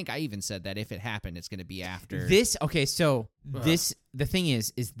 I think I even said that if it happened, it's going to be after this. Okay, so the thing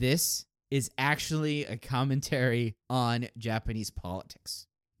is this is actually a commentary on Japanese politics,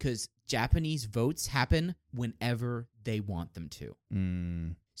 because Japanese votes happen whenever they want them to.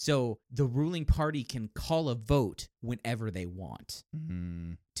 So the ruling party can call a vote whenever they want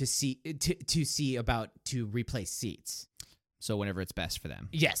to replace seats. So whenever it's best for them.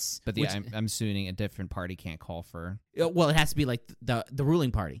 Yes. But I'm assuming a different party can't call for... Well, it has to be like the ruling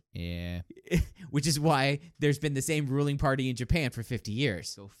party. Yeah. Which is why there's been the same ruling party in Japan for 50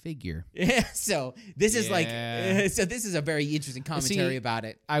 years. Go figure. So this is this is a very interesting commentary about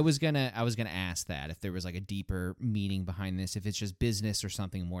it. I was gonna ask that if there was like a deeper meaning behind this, if it's just business or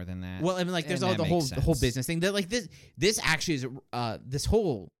something more than that. Well, I mean, like there's all the whole business thing. That like this actually is this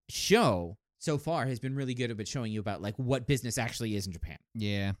whole show so far has been really good about showing you about like what business actually is in Japan.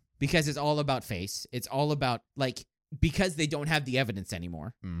 Yeah. Because it's all about face. It's all about like, because they don't have the evidence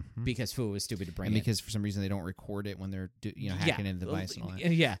anymore. Mm-hmm. Because Fu was stupid to bring it. And because for some reason they don't record it when they're hacking into the device and all that.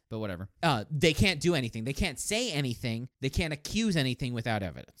 Yeah. But whatever. They can't do anything. They can't say anything. They can't accuse anything without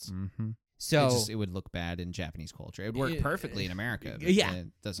evidence. Mm-hmm. So it would look bad in Japanese culture. It would work perfectly in America. But it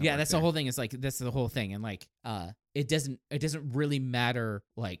doesn't. Yeah, that's the whole thing. It's like that's the whole thing, and like it doesn't really matter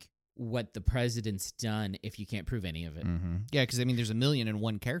like what the president's done if you can't prove any of it. Mm-hmm. Yeah, because I mean, there's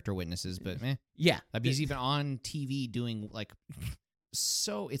 1,000,001 character witnesses, but yeah, he's even on TV doing like.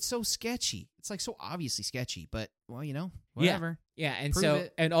 So it's so sketchy. It's like so obviously sketchy, but whatever. Yeah, and Prove so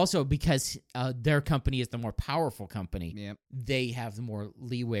it. and also because their company is the more powerful company, they have the more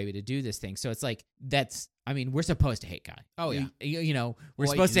leeway to do this thing. So it's like we're supposed to hate Guy. Oh yeah, we're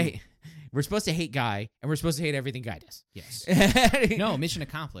supposed to hate. We're supposed to hate Guy, and we're supposed to hate everything Guy does. Yes. No, mission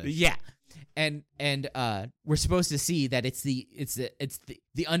accomplished. Yeah. And we're supposed to see that it's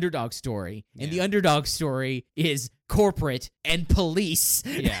the underdog story, and the underdog story is corporate and police.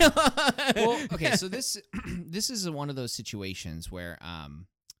 Yeah. Well, okay, so this is one of those situations where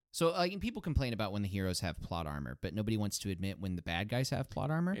so people complain about when the heroes have plot armor, but nobody wants to admit when the bad guys have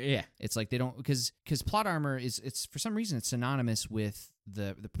plot armor. Yeah. It's like they don't because plot armor it's for some reason it's synonymous with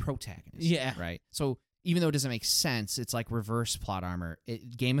the protagonist. Yeah. Right. So even though it doesn't make sense, it's like reverse plot armor.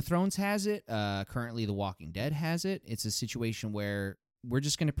 Game of Thrones has it. Currently, The Walking Dead has it. It's a situation where we're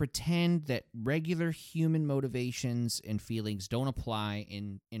just going to pretend that regular human motivations and feelings don't apply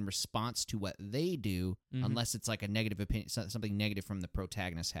in response to what they do, unless it's like a negative opinion, something negative from the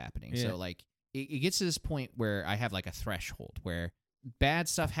protagonist happening. Yeah. So like it gets to this point where I have like a threshold where bad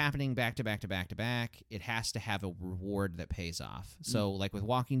stuff happening back to back to back to back, it has to have a reward that pays off. So like with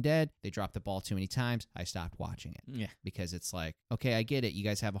Walking Dead, they dropped the ball too many times. I stopped watching it. Yeah. Because it's like, okay, I get it. You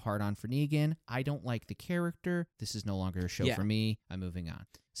guys have a hard on for Negan. I don't like the character. This is no longer a show for me. I'm moving on.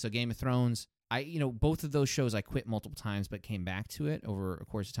 So Game of Thrones, both of those shows I quit multiple times but came back to it over a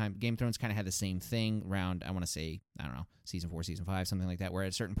course of time. Game of Thrones kind of had the same thing around, I want to say, I don't know, season 4, season 5, something like that, where at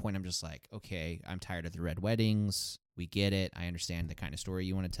a certain point I'm just like, okay, I'm tired of the red weddings. We get it. I understand the kind of story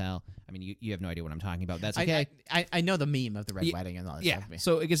you want to tell. I mean, you have no idea what I'm talking about. That's I- okay. I know the meme of the Red Yeah, Wedding and all that Yeah. stuff.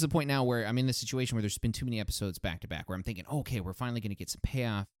 So it gets to the point now where I'm in this situation where there's been too many episodes back to back where I'm thinking, okay, we're finally going to get some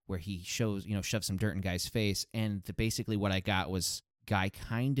payoff where he shows, shoves some dirt in Guy's face. And basically what I got was Guy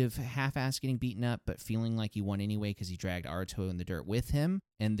kind of half-ass getting beaten up, but feeling like he won anyway because he dragged Aruto in the dirt with him.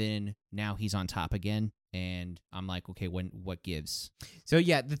 And then now he's on top again. And I'm like, okay, what gives? So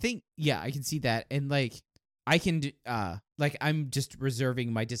yeah, the thing, I can see that, and like I can, I'm just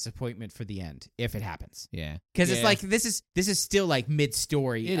reserving my disappointment for the end if it happens, Yeah. because it's like this is still like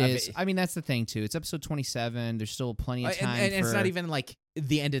mid-story. It is. I mean, that's the thing too. It's episode 27. There's still plenty of time, and it's not even like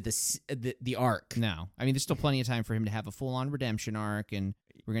the end of the arc. No, I mean, there's still plenty of time for him to have a full-on redemption arc, and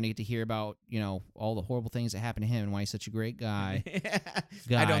we're gonna get to hear about all the horrible things that happened to him and why he's such a great guy.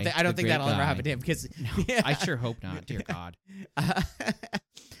 I don't think great that'll ever guy. happen to him because I sure hope not. Dear God.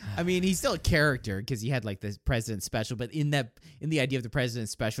 I mean, he's still a character because he had like the President Special, but in the idea of the President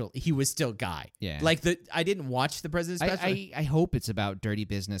Special, he was still Guy. Yeah. Like I didn't watch the President Special. I hope it's about dirty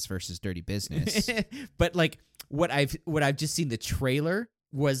business versus dirty business. But like what I've just seen the trailer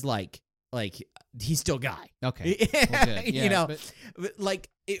was like he's still Guy. Okay. Well, good. Yeah, but like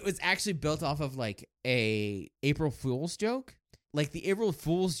it was actually built off of like a April Fool's joke. Like the April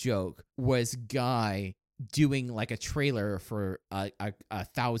Fool's joke was Guy doing like a trailer for a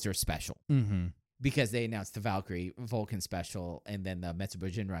Thouser special. Mm-hmm. Because they announced the Valkyrie Vulcan special and then the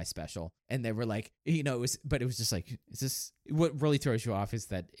Metsubo Jinrai special, and they were like, it was just like, is this what really throws you off is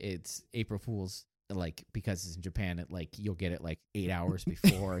that it's April Fool's, like because it's in Japan, you'll get it like 8 hours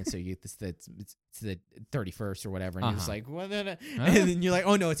before, and so it's the 31st or whatever, and you're just like, what? And then you're like,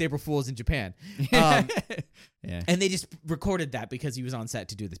 oh no, it's April Fool's in Japan. Yeah. And they just recorded that because he was on set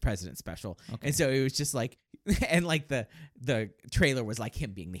to do the President special. Okay. And so it was just like, and like the trailer was like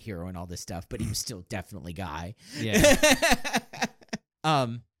him being the hero and all this stuff, but he was still definitely Guy. Yeah.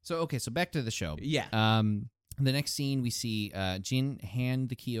 So back to the show. Yeah. The next scene we see Jin hand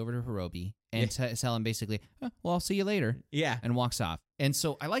the key over to Hirobi and tell him basically, well, I'll see you later. Yeah. And walks off. And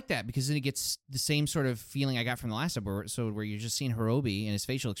so I like that because then it gets the same sort of feeling I got from the last episode where you're just seeing Hirobi and his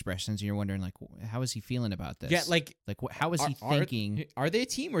facial expressions and you're wondering, like, how is he feeling about this? Yeah, like how is he thinking? Are they a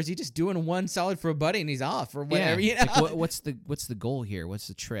team or is he just doing one solid for a buddy and he's off or whatever? Yeah. You know? Like, what's the goal here? What's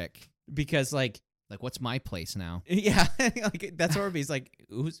the trick? Because like what's my place now? Yeah, like that's Hirobi's like,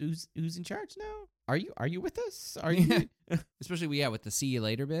 who's in charge now? Are you with us? Are you? Especially with the see you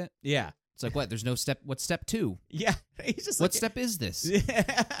later bit. Yeah. It's like, what? There's no step. What's step 2? Yeah. He's just what step is this?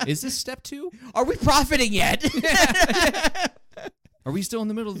 Is this step 2? Are we profiting yet? Are we still in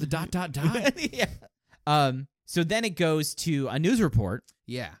the middle of the ... Yeah. So then it goes to a news report.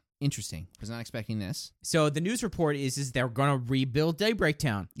 Yeah. Interesting. Was not expecting this. So the news report is they're going to rebuild Daybreak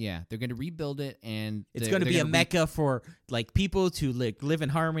Town. Yeah, they're going to rebuild it, and it's going to be a mecca for like people to live in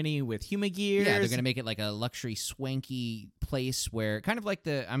harmony with Humagears. Yeah, they're going to make it like a luxury, swanky place where kind of like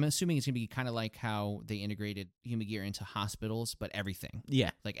I'm assuming it's going to be kind of like how they integrated Humagear into hospitals, but everything.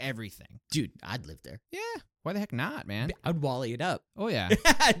 Yeah, like everything. Dude, I'd live there. Yeah. Why the heck not, man? I'd wally it up. Oh yeah.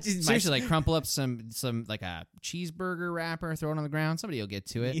 Seriously, like crumple up some like a cheeseburger wrapper, throw it on the ground. Somebody will get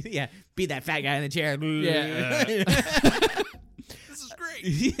to it. Yeah, be that fat guy in the chair. Yeah. This is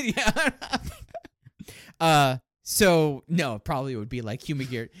great. Yeah. So no, probably would be like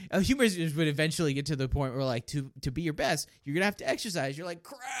Humagear. Humagears would eventually get to the point where like to be your best, you're gonna have to exercise. You're like,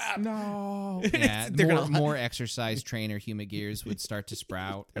 crap. No. Yeah. more exercise trainer Humagears would start to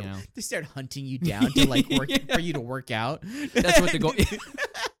sprout. You know, they start hunting you down to like work for you to work out. That's what the goal.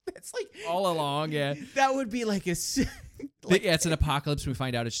 That's like all along. Yeah. That would be like a. Yeah, it's an apocalypse. We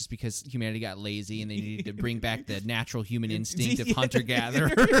find out it's just because humanity got lazy and they needed to bring back the natural human instinct of hunter-gatherer.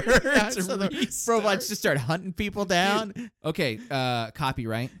 So the robots just start hunting people down. Okay,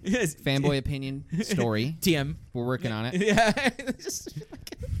 copyright. Fanboy opinion story. TM. We're working on it. Yeah.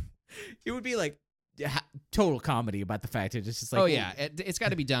 It would be like total comedy about the fact that it's just like... Oh, yeah. It's got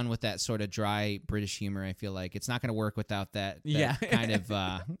to be done with that sort of dry British humor, I feel like. It's not going to work without that kind of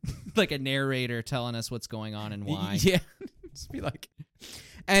like a narrator telling us what's going on and why. Yeah. Just be like...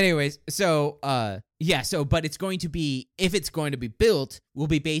 Anyways, so, but it's going to be... If it's going to be built, will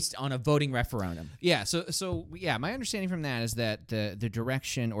be based on a voting referendum. Yeah, so my understanding from that is that the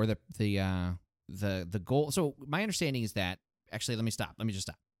direction or the goal... So my understanding is that... Actually, let me just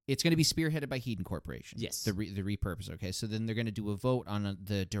stop. It's going to be spearheaded by Hedon Corporation. Yes. The repurpose, okay? So then they're going to do a vote on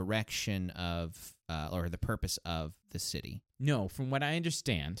the direction of, or the purpose of the city. No, from what I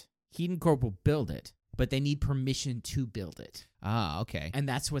understand, Hedon Corp will build it, but they need permission to build it. Ah, okay. And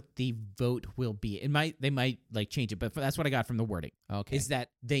that's what the vote will be. They might like change it, but that's what I got from the wording. Okay. Is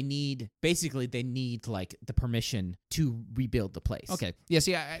that they need like the permission to rebuild the place. Okay. Yeah.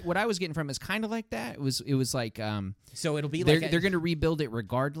 See, what I was getting from is kind of like that. It was like So it'll be they're like they're going to rebuild it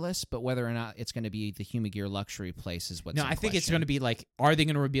regardless, but whether or not it's going to be the Humagear luxury place is what's no. I think it's going to be like, are they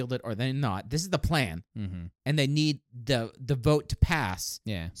going to rebuild it or they not? This is the plan, and they need the vote to pass.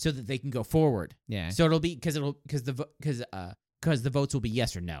 Yeah. So that they can go forward. Yeah. So it'll be because the votes will be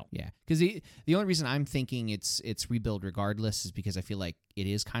yes or no. Yeah, because the only reason I'm thinking it's rebuild regardless is because I feel like it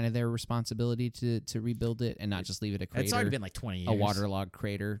is kind of their responsibility to rebuld it and not just leave it a crater. It's already been like 20 years. A waterlogged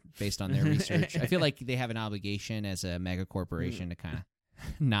crater based on their research. I feel like they have an obligation as a mega corporation to kind of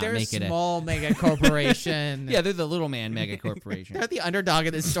not they're make it a small mega corporation. Yeah, they're the little man mega corporation. They're the underdog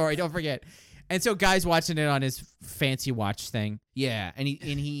of this story. Don't forget. And so, Guy's watching it on his fancy watch thing. Yeah, and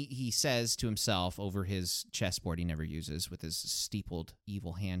he says to himself over his chessboard he never uses with his steepled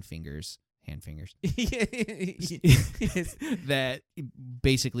evil hand fingers, that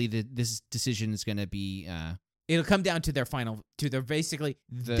basically this decision is going to be it'll come down to their final basically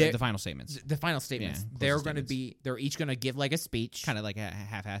the final statements. The final statements. Yeah, they're each going to give like a speech, kind of like a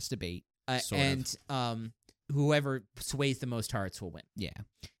half-assed debate, whoever sways the most hearts will win. Yeah,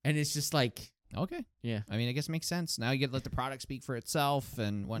 and it's just like. Okay. Yeah. I mean, I guess it makes sense. Now you get to let the product speak for itself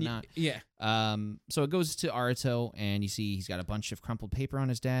and whatnot. Yeah. So it goes to Aruto, and you see he's got a bunch of crumpled paper on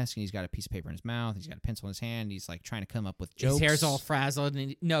his desk, and he's got a piece of paper in his mouth. He's got a pencil in his hand. He's like trying to come up with jokes. His hair's all frazzled,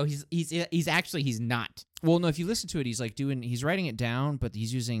 and he's not. Well, no, if you listen to it, he's writing it down, but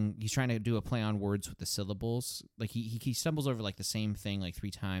he's trying to do a play on words with the syllables. Like he stumbles over like the same thing like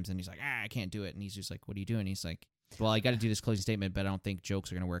 3 times, and he's like, I can't do it. And he's just like, what are you doing? He's like, well, I got to do this closing statement, but I don't think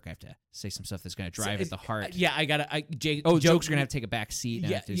jokes are going to work. I have to say some stuff that's going to drive at the heart. Yeah, jokes are going to have to take a back seat.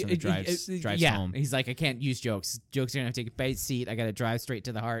 And drives home. He's like, I can't use jokes. Jokes are going to have to take a back seat. I got to drive straight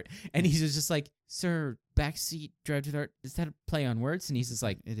to the heart. And he's just like, sir, back seat, drive to the heart. Is that a play on words? And he's just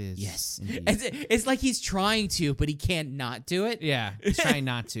like, it is. Yes. It's like he's trying to, but he can't not do it. Yeah, he's trying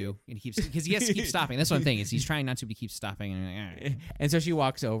not to. And because he has to keep stopping. That's one thing is he's trying not to, but he keeps stopping. And, like, all right. And so she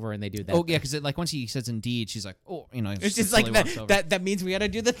walks over and they do that. Oh, yeah, because like once he says indeed, she's like, oh, it's just like that means we got to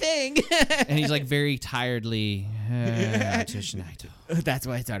do the thing. And he's like very tiredly, that's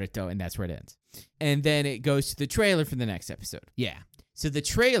why it's Naruto, and that's where it ends. And then it goes to the trailer for the next episode. Yeah. So the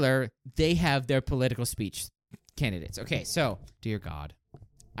trailer, they have their political speech candidates. Okay, so dear God,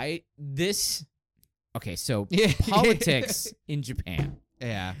 so politics in Japan.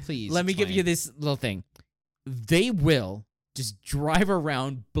 Yeah, please. Let me give you this little thing. They will just drive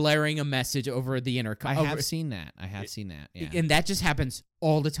around blaring a message over the intercom. I have seen that. Yeah. And that just happens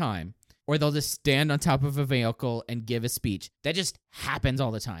all the time. Or they'll just stand on top of a vehicle and give a speech. That just happens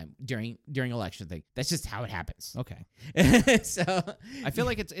all the time during election thing. That's just how it happens. Okay. So I feel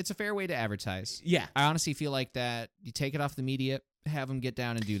like it's a fair way to advertise. Yeah. I honestly feel like that you take it off the media, have them get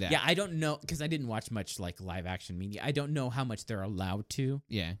down and do that. Yeah, I don't know because I didn't watch much like live action media. I don't know how much they're allowed to.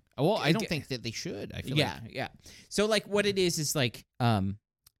 Yeah. Well, I don't think that they should. I feel yeah. So like what it is like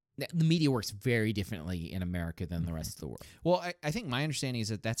the media works very differently in America than the rest of the world. Well, I think my understanding is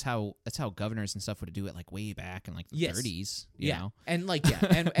that that's how governors and stuff would do it like way back in like the 30s. You know? And like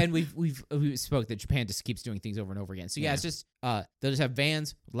and we've spoke that Japan just keeps doing things over and over again. So it's just they'll just have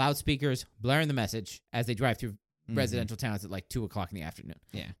vans, loudspeakers, blaring the message as they drive through residential towns at like 2:00 in the afternoon.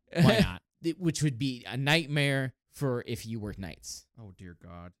 Yeah, why not? Which would be a nightmare for if you work nights. Oh dear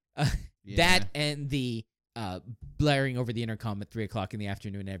God. That and the blaring over the intercom at 3:00 in the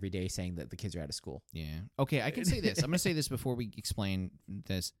afternoon every day saying that the kids are out of school. Yeah. Okay, I can say this. I'm going to say this before we explain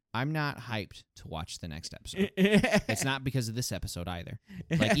this. I'm not hyped to watch the next episode. It's not because of this episode either.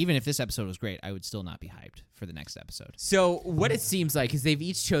 Like, even if this episode was great, I would still not be hyped for the next episode. So what it seems like is they've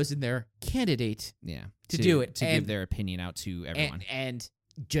each chosen their candidate to do it. To give their opinion out to everyone. And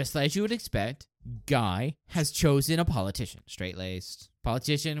just as you would expect, Guy has chosen a politician. Straight-laced.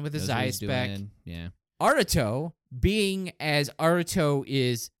 Politician with his eyes back. Yeah. Aruto, being as Aruto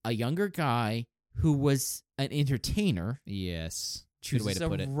is a younger guy who was an entertainer. Yes. Chooses good way to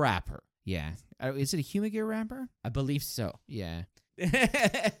put it. Rapper. Yeah. Is it a Humagear rapper? I believe so. Yeah.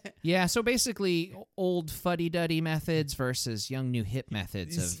 Yeah, so basically old fuddy-duddy methods versus young new hip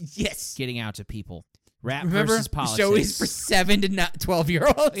methods of getting out to people. Rap versus politics. Show is for 7 to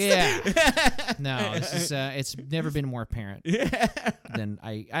 12-year-olds. Yeah. No, this is it's never been more apparent than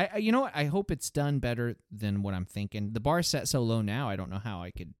I you know what? I hope it's done better than what I'm thinking. The bar's set so low now, I don't know how I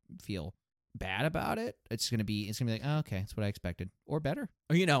could feel bad about it. It's gonna be like, oh, okay, that's what I expected, or better.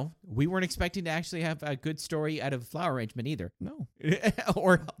 You know, we weren't expecting to actually have a good story out of flower arrangement either. No,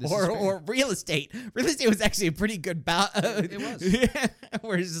 or real estate. Real estate was actually a pretty good It was.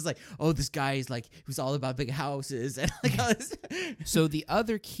 Where it's just like, oh, this guy is like, he was all about big houses and like all this. So the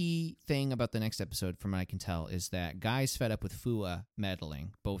other key thing about the next episode, from what I can tell, is that Guy's fed up with Fua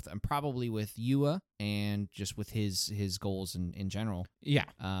meddling, both and probably with Yua and just with his goals in general. Yeah.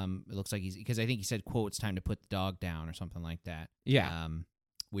 It looks like because I think he said, quote, "It's time to put the dog down" or something like that. Yeah.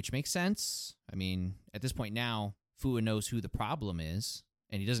 Which makes sense. I mean, at this point now, Fua knows who the problem is,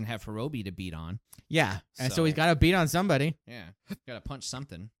 and he doesn't have Hirobi to beat on. Yeah. And so he's got to beat on somebody. Yeah. Got to punch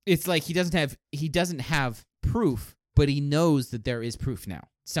something. It's like he doesn't have proof, but he knows that there is proof now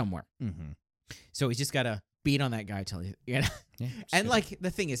somewhere. Mm-hmm. So he's just got to beat on that guy till he, you know. Yeah, and like the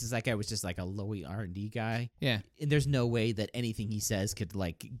thing is that guy was just like a low R&D guy. Yeah. And there's no way that anything he says could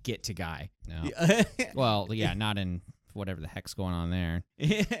like get to Guy. No. Well, yeah, not in whatever the heck's going on there.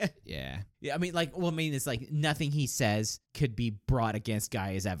 Yeah. Yeah, I mean, it's like nothing he says could be brought against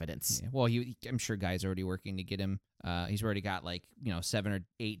Guy as evidence. Yeah. Well, I'm sure Guy's already working to get him. He's already got 7 or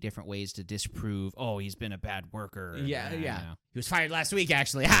 8 different ways to disprove. Oh, he's been a bad worker. Yeah. You know. He was fired last week,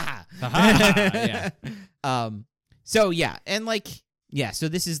 actually. Ha Yeah. So yeah, and so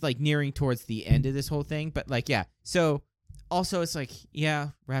this is like nearing towards the end of this whole thing, but so. Also, it's like, yeah,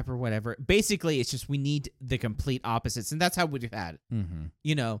 rapper, whatever. Basically, it's just we need the complete opposites, and that's how we've had. Mm-hmm.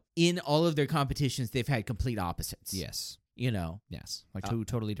 You know, in all of their competitions, they've had complete opposites. Yes. You know. Yes. Like two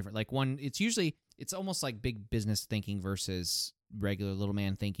totally different. Like one, it's almost like big business thinking versus regular little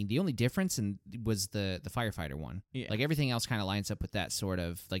man thinking. The only difference was the firefighter one. Yeah. Like everything else kind of lines up with that sort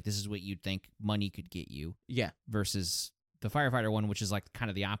of like this is what you'd think money could get you. Yeah. Versus the firefighter one, which is like kind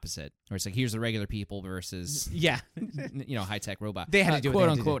of the opposite, where it's like here's the regular people versus high tech robot. They had to do quote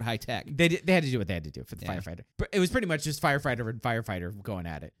unquote high tech. They had to do what they had to do for the firefighter. But it was pretty much just firefighter and firefighter going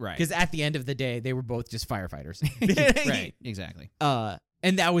at it, right? Because at the end of the day, they were both just firefighters, right? Exactly.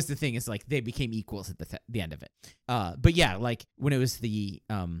 And that was the thing is like they became equals at the end of it. But yeah, like when it was the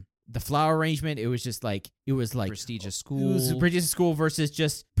flower arrangement, it was like prestigious school. It was a prestigious school versus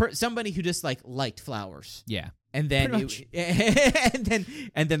just somebody who just like liked flowers. Yeah. And then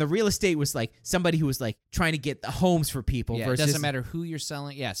and then the real estate was like somebody who was like trying to get the homes for people. Yeah, versus, it doesn't matter who you're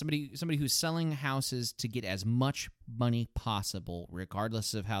selling. Yeah, somebody who's selling houses to get as much money possible,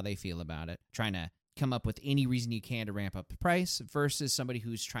 regardless of how they feel about it. Trying to come up with any reason you can to ramp up the price versus somebody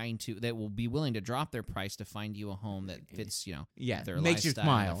who's that will be willing to drop their price to find you a home that fits, their makes lifestyle, you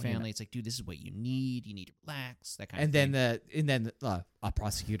smile, their family. It's like, dude, this is what you need. You need to relax, that kind of thing. And then a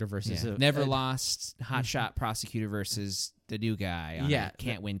prosecutor versus never lost hotshot prosecutor versus the new guy on a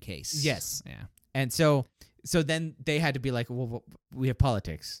can't win case. Yes. Yeah. And so then they had to be like, well, we have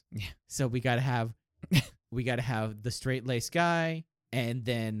politics. Yeah. So we got to have the straight-laced guy and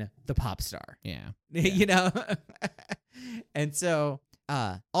then the pop star. Yeah. And so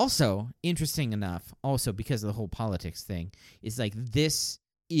also interesting enough, also because of the whole politics thing, is like this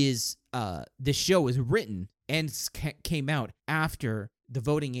show was written and came out after the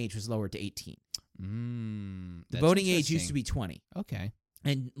voting age was lowered to 18. The voting age used to be 20. Okay.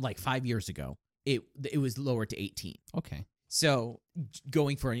 And like 5 years ago, it was lowered to 18. Okay. So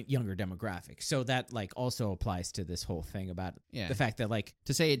going for a younger demographic. So that like also applies to this whole thing about the fact that like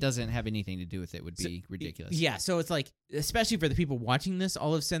to say it doesn't have anything to do with it would be ridiculous. Yeah. So it's like, especially for the people watching this,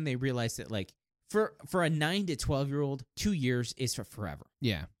 all of a sudden they realize that like for a 9 to 12-year-old, 2 years is for forever.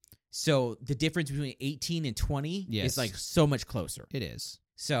 Yeah. So the difference between 18 and 20 is like so much closer. It is.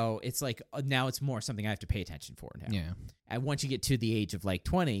 So it's like now it's more something I have to pay attention for now. Yeah. And once you get to the age of like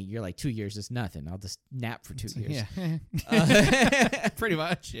 20, you're like 2 years is nothing. I'll just nap for 2 years. Yeah. Pretty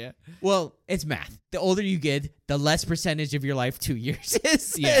much, yeah. Well, it's math. The older you get, the less percentage of your life 2 years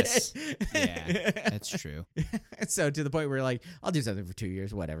is. Yes. Yeah, that's true. So to the point where like, I'll do something for 2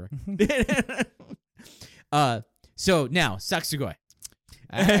 years, whatever. So now, Sakusugoi.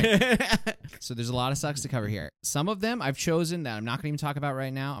 All right. So there's a lot of sucks to cover here. Some of them I've chosen that I'm not going to even talk about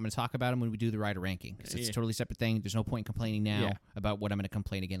right now. I'm going to talk about them when we do the writer ranking. Because it's a totally separate thing. There's no point in complaining now about what I'm going to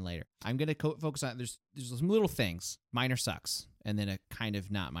complain again later. I'm going to focus on, there's some little things, minor sucks, and then a kind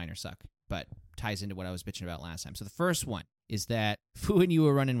of not minor suck, but ties into what I was bitching about last time. So the first one is that Fu and you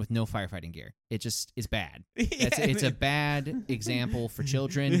are running with no firefighting gear. It just is bad. It's a bad example for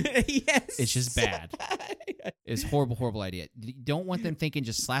children. Yes. It's just bad. It's a horrible, horrible idea. You don't want them thinking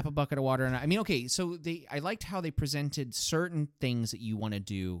just slap a bucket of water. I mean, okay, so I liked how they presented certain things that you want to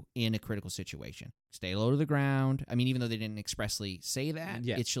do in a critical situation. Stay low to the ground. I mean, even though they didn't expressly say that,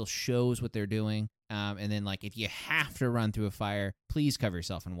 it still shows what they're doing. And then, like, if you have to run through a fire, please cover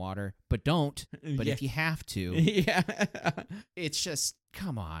yourself in water. But don't. But if you have to, Yeah. it's just,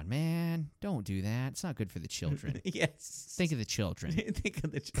 come on, man. Don't do that. It's not good for the children. Yes. Think of the children. Think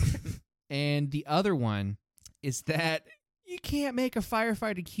of the children. And the other one is that you can't make a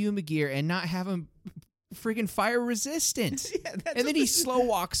firefighter Kuma gear and not have him friggin' fire resistant. Yeah, that's And then he slow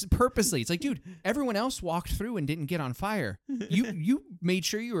walks purposely. It's like, dude, everyone else walked through and didn't get on fire. You made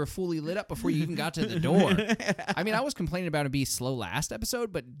sure you were fully lit up before you even got to the door. I mean, I was complaining about him being slow last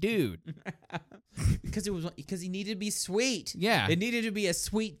episode, but dude, because he needed to be sweet. yeah, It needed to be a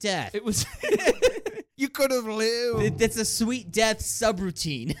sweet death. it was. You could have lived. That's a sweet death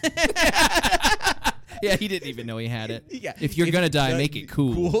subroutine. Yeah, he didn't even know he had it. Yeah. If you're gonna die, make it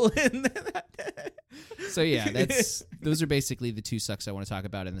cool. So yeah, those are basically the two sucks I want to talk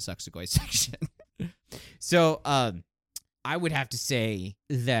about in the Sucksugoi section. So, I would have to say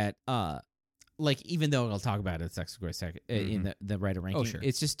that, like, even though I'll talk about it in the writer ranking, sure.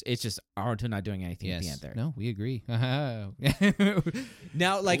 it's just Naruto not doing anything at the end there. No, we agree.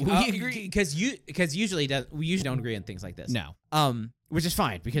 Now, like, We agree. because usually we usually don't agree on things like this. No, Which is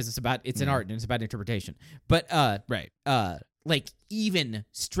fine because it's an art and it's about interpretation. But right. like even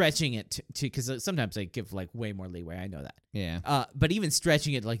stretching it to because sometimes I give like way more leeway. I know that. Yeah. But even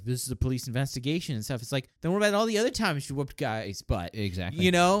stretching it like this is a police investigation and stuff. It's like then what about all the other times you whooped guys' butt? Exactly.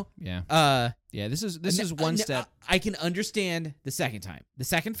 You know. Yeah. Yeah. This is one step. I can understand the second time. The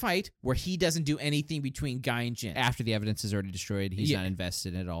second fight where he doesn't do anything between Guy and Jin. After the evidence is already destroyed, he's Yeah. not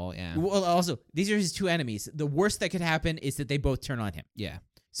invested at all. Yeah. Well, also these are his two enemies. The worst that could happen is that they both turn on him. Yeah.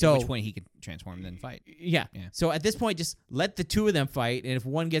 So At which point he can transform and then fight. Yeah. Yeah. So at this point, just let the two of them fight, and if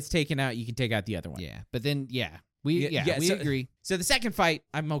one gets taken out, you can take out the other one. Yeah. But then, we so- agree. So the second fight,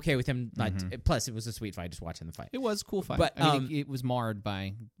 I'm okay with him. Not. Mhm. Plus, it was a sweet fight just watching the fight. It was a cool fight. But, I mean, it was marred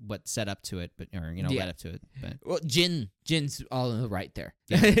by what set up to it, Yeah. led up to it. But Well, Jin's all in the right there.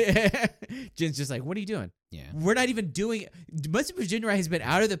 Jin's just like, what are you doing? yeah. We're not even doing. Masabu Jinrai has been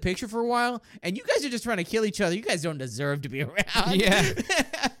out of the picture for a while, and you guys are just trying to kill each other. You guys don't deserve to be around. Yeah.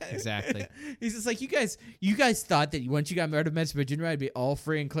 Exactly. He's just like, you guys thought that once you got married to Masabu Jinrai, it'd be all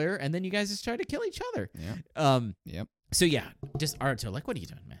free and clear, and then you guys just tried to kill each other. Yeah. Yep. So yeah, just Naruto, like, what are you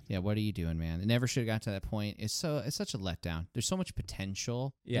doing, man? Yeah, what are you doing, man? It never should have got to that point. It's such a letdown. There's so much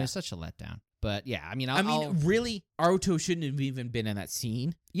potential. Yeah. It's such a letdown. But yeah, I mean, Really, Naruto shouldn't have even been in that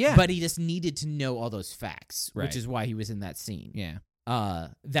scene. yeah. But he just needed to know all those facts, Right. which is why he was in that scene. yeah.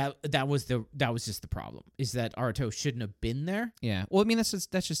 That was just the problem. Is that Naruto shouldn't have been there? Yeah. Well, I mean, that's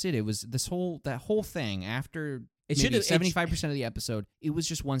just it. It was that whole thing after It maybe should have 75% of the episode. It was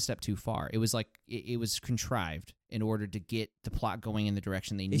just one step too far. It was like it was contrived in order to get the plot going in the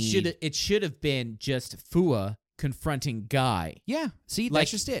direction they need. It should have been just Fua confronting Guy. Yeah. See, Like,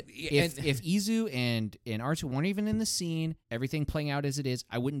 that's just it. If Izu and Naruto weren't even in the scene, everything playing out as it is,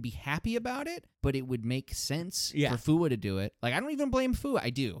 I wouldn't be happy about it, but it would make sense Yeah. for Fua to do it. Like, I don't even blame Fua. I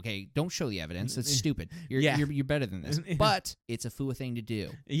do. Okay, don't show the evidence. It's stupid. Yeah. You're better than this. But it's a Fua thing to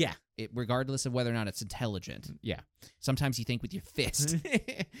do. Yeah, Regardless of whether or not it's intelligent. yeah. Sometimes you think with your fist. Your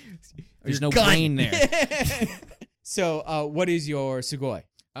There's no gun. brain there. So, what is your Sugoi?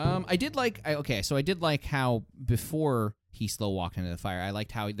 I did like how before he slow walked into the fire, I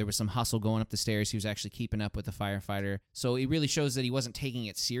liked how there was some hustle going up the stairs. He was actually keeping up with the firefighter. So it really shows that he wasn't taking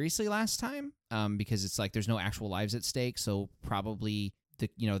it seriously last time, because it's like there's no actual lives at stake. So probably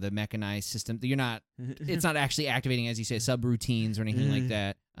the mechanized system, it's not actually activating, as you say, subroutines or anything like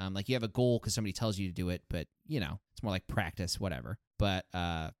that. Like you have a goal because somebody tells you to do it, but it's more like practice, whatever. But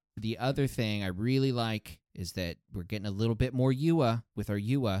the other thing I really like is that we're getting a little bit more Yua with our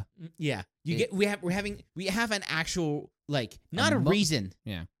Yua. Yeah, we have an actual, like, not a reason,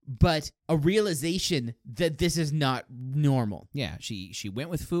 Yeah. but a realization that this is not normal. Yeah, she went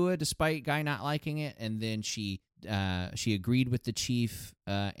with Fua despite Guy not liking it, and then she agreed with the chief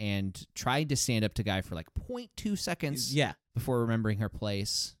and tried to stand up to Guy for like 0.2 seconds Yeah, before remembering her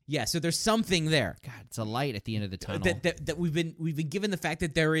place. yeah. So there's something there God, it's a light at the end of the tunnel. that we've been given the fact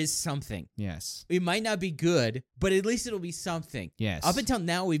that there is something. Yes. It might not be good, but at least it'll be something. Yes. Up until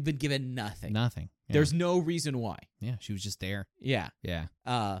now, we've been given nothing. Nothing. Yeah. There's no reason why. Yeah, she was just there. Yeah. Yeah.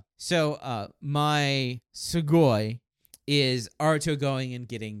 So my Sugoi is Naruto going and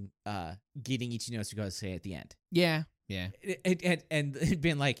getting Ichino Sugoi at the end. Yeah. Yeah. And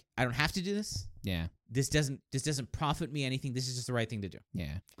being like, I don't have to do this. Yeah. This doesn't profit me anything. This is just the right thing to do.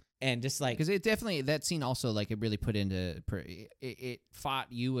 Yeah. And just like, Because it definitely, that scene also, like, it really put into, it fought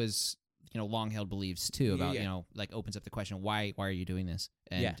you as, long held beliefs too about, Yeah. like opens up the question, why are you doing this?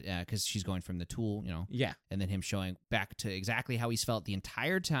 And because she's going from the tool, yeah, and then him showing back to exactly how he's felt the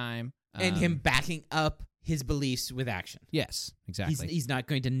entire time, And him backing up his beliefs with action. Yes, exactly. He's not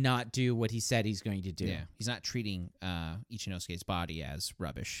going to not do what he said he's going to do. Yeah, he's not treating Ichinosuke's body as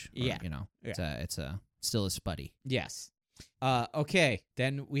rubbish. Or, Yeah. It's still his buddy. Yes. Okay,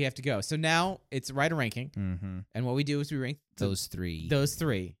 then we have to go. So now it's writer ranking, Mm-hmm. and what we do is we rank Those three. those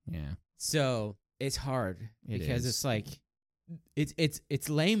three. Yeah. So it's hard It because is. it's like it's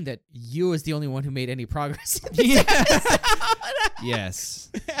lame that you is the only one who made any progress.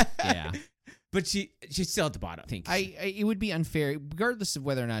 Yes. Yeah. But she's still at the bottom. I think. It would be unfair, regardless of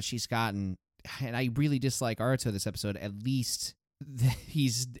whether or not she's gotten. And I really dislike Aruto this episode. At least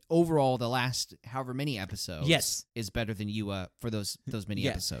he's overall the last however many episodes. Yes. Is better than Yua for those many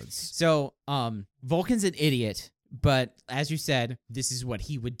Yeah. episodes. So Vulcan's an idiot, but as you said, this is what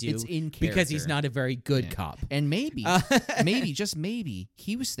he would do It's in character because he's not a very good Yeah. cop. And maybe, just maybe,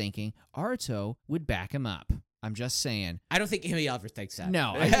 he was thinking Aruto would back him up. I'm just saying. I don't think Amy ever thinks that.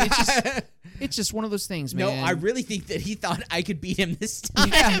 No, it's just one of those things, No, man. I really think that he thought I could beat him this time.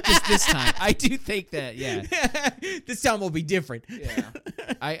 Yeah, just this time. I do think that, yeah. This time will be different. Yeah.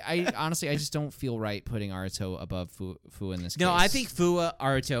 I honestly, I just don't feel right putting Aruto above Fu in this case. No, I think Fua,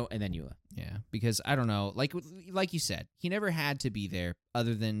 Aruto, and then Yua. Yeah, because I don't know, like you said, he never had to be there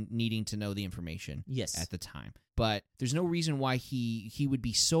other than needing to know the information Yes. at the time. But there's no reason why he would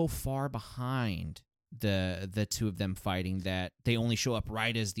be so far behind the two of them fighting that they only show up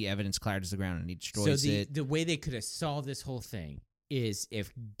right as the evidence clatters the ground and he destroys So it. the way they could have solved this whole thing is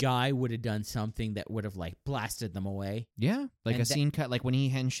if Guy would have done something that would have like blasted them away. Yeah, like And a scene cut, like when he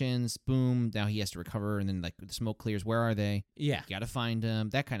henshins, boom, now he has to recover, and then like the smoke clears. Where are they? Yeah. You got to find them.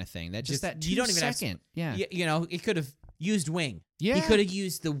 That kind of thing. That just that you don't even have second. Yeah, You know, it could have used wing. yeah. He could have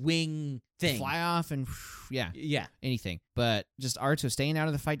used the wing thing. fly off and yeah, Yeah. anything. But just Aruto staying out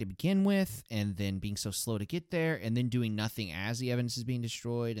of the fight to begin with, and then being so slow to get there, and then doing nothing as the evidence is being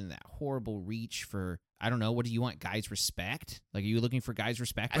destroyed, and that horrible reach for, I don't know, what do you want, Guy's respect? Like, are you looking for Guy's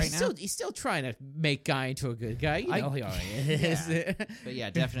respect right now? He's still trying to make Guy into a good guy. You know he already is. But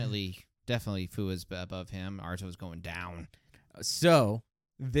yeah, definitely Fu is above him. Aruto's going down. So,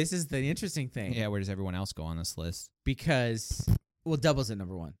 this is the interesting thing. Yeah, where does everyone else go on this list? Because, well, Double's at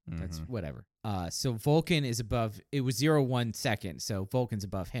number one. That's Mhm. whatever. So, Vulcan is above, it was 0-1 second, so Vulcan's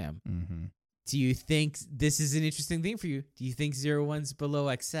above him. Mm-hmm. Do you think this is an interesting thing for you? Do you think 0-1's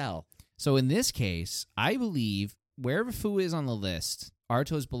below XL? So in this case, I believe wherever Fu is on the list,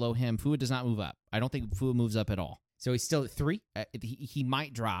 Aruto is below him. Fu does not move up. I don't think Fu moves up at all. So he's still at 3? He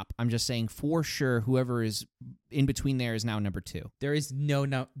might drop. I'm just saying for sure whoever is in between there is now number 2. There's no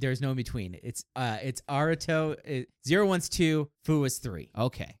in between. It's Aruto. 0-1's 2, Fu is 3.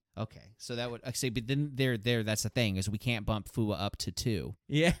 Okay. So that would say, but then there. That's the thing is we can't bump Fua up to 2.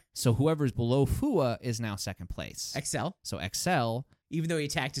 Yeah. So whoever's below Fua is now second place. XL. So XL, Even though he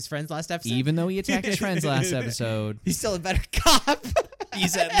attacked his friends last episode? even though he attacked his friends last episode, He's still a better cop.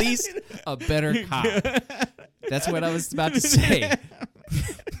 he's at least a better cop. That's what I was about to say.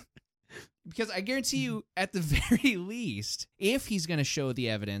 Because I guarantee you, at the very least, if he's going to show the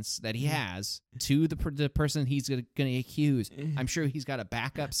evidence that he has to the person he's going to accuse, I'm sure he's got a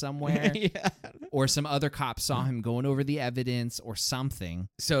backup somewhere, Yeah. or some other cop saw him going over the evidence or something.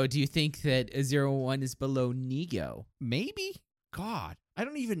 So do you think that 0-1 is below Nego? Maybe? God, I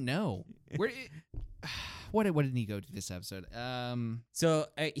don't even know. What did Nego do this episode? So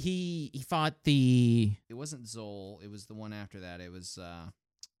he fought the... It wasn't Zol. It was the one after that. It was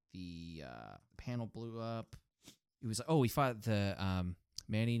the panel blew up. It was he fought the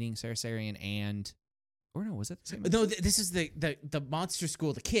man-eating Cersarian and, or no, was that the same? No, this is the monster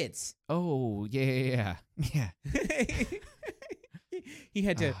school, the kids. Oh yeah. He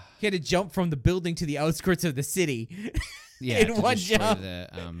had to jump from the building to the outskirts of the city. Yeah, in to one destroy jump.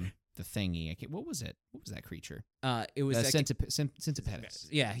 The thingy. What was it? What was that creature? It was like, Centipedus.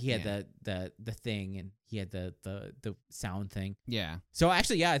 yeah, he had Yeah. the thing, and he had the sound thing. Yeah, So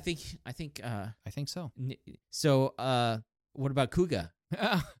actually, yeah, I think I think so. so. What about Kuga?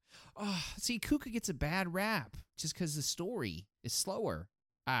 See, Kuka gets a bad rap just because the story is slower.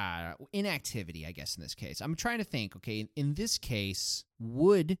 Inactivity, I guess, in this case. I'm trying to think, okay, in this case,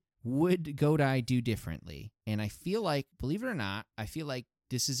 would Godai do differently? And I feel like, believe it or not,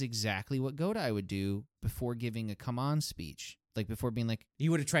 this is exactly what Godai would do before giving a come on speech. Like before being like,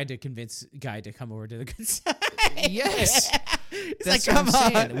 You would have tried to convince Guy to come over to the good side. Yes. It's that's like, what come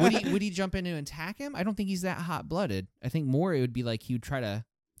I'm saying. on. Would he jump in and attack him? I don't think he's that hot-blooded. I think more it would be like he would try to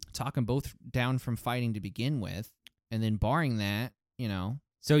talk them both down from fighting to begin with, and then barring that,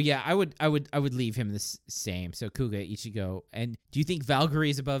 So yeah, I would leave him the same. So Kuga, Ichigo, and do you think Valkyrie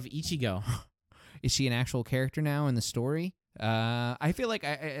is above Ichigo? Is she an actual character now in the story? I feel like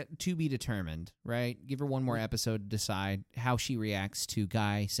to be determined, right? Give her one more episode to decide how she reacts to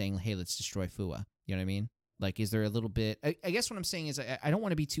Guy saying, "Hey, let's destroy Fua." You know what I mean? Like, is there a little bit? I guess what I'm saying is I don't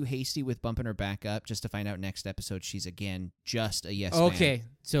want to be too hasty with bumping her back up just to find out next episode she's again just a yes man. Okay,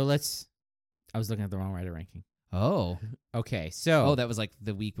 so I was looking at the wrong writer ranking. Oh. Okay, so that was like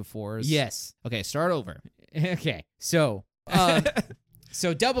the week before. yes. Okay, start over. Okay, so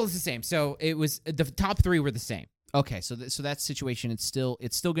so double is the same. So it was the top 3 were the same. Okay, so that situation, it's still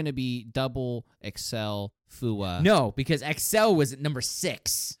going to be double, Excel, Fua. No, because Excel was at number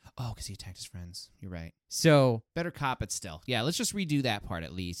 6. Oh, because he attacked his friends. You're right. So Better cop, but still. Yeah, let's just redo that part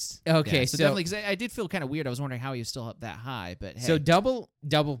at least. Okay, yeah, so definitely, because I did feel kind of weird. I was wondering how he was still up that high, but hey. So double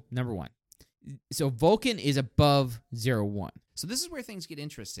number 1. So Vulcan is above 01. So this is where things get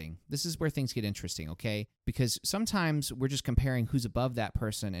interesting. Okay? Because sometimes we're just comparing who's above that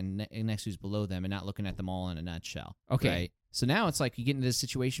person and next who's below them and not looking at them all in a nutshell. Okay. Right? So now it's like you get into this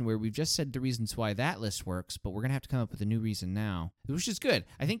situation where we've just said the reasons why that list works, but we're going to have to come up with a new reason now, which is good.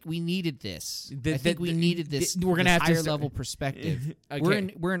 I think we needed this. We're going to have higher to level perspective.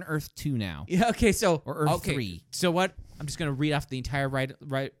 Okay. We're in Earth 2 now. Yeah, okay, so Or Earth 3. So what? I'm just going to read off the entire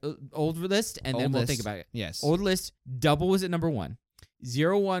old list, and then we'll think about it. Yes. Old list, double was at number 1.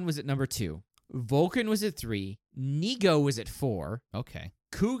 01 was at number 2. Vulcan was at 3. Nego was at 4. Okay.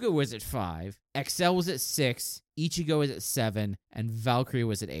 Kuga was at 5. Excel was at 6. Ichigo was at 7. And Valkyrie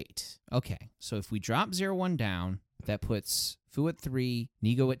was at 8. Okay. So if we drop 01 down, that puts Fu at 3,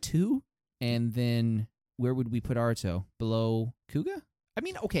 Nego at 2, and then where would we put Aruto? Below Kuga? I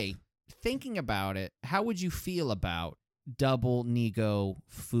mean, okay, thinking about it, how would you feel about double Nego,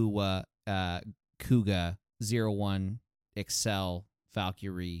 Fua, Kuga, 01, Excel,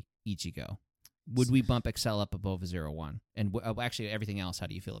 Valkyrie, Ichigo? Would we bump Excel up above 01? And actually, everything else, how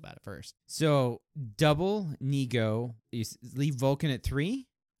do you feel about it first? So double Nego, you leave Vulcan at 3.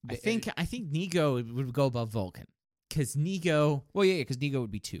 I think Nego would go above Vulcan because Nego. Well, yeah, because Nego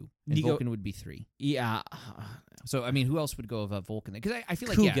would be 2, and Vulcan would be 3. Yeah. So I mean, who else would go above Vulcan? Because I feel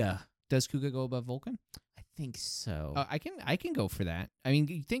like Kuga. Does Kuga go above Vulcan? I think so. I can go for that. I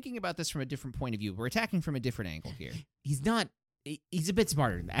mean, thinking about this from a different point of view, we're attacking from a different angle here. He's not. He's a bit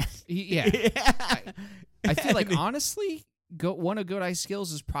smarter than that. Yeah. I feel like, honestly, one of Godai's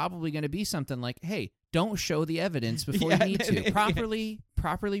skills is probably going to be something like, hey, don't show the evidence before you need to.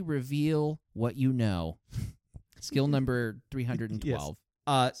 Properly reveal what you know. Skill number 312.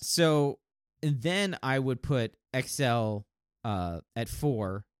 Yes. So and then I would put Excel at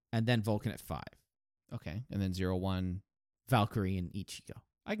 4 and then Vulcan at 5. Okay. And then 01. Valkyrie and Ichigo.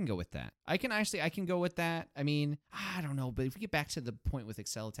 I can go with that. I can go with that. I mean, I don't know, but if we get back to the point with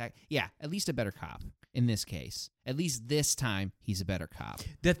Excel attack, yeah, at least a better cop in this case. At least this time, he's a better cop.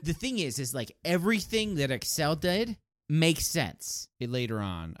 The thing is like everything that Excel did makes sense. Later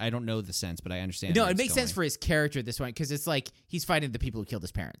on, I don't know the sense, but I understand. No, it makes sense for his character at this point because it's like he's fighting the people who killed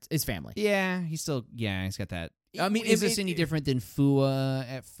his family. Yeah, he's got that. I mean, is this any different than Fua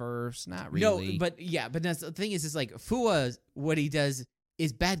at first? Not really. No, but that's the thing is like Fua, what he does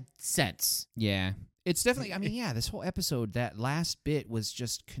is bad sense. Yeah. It's definitely, I mean, yeah, this whole episode, that last bit was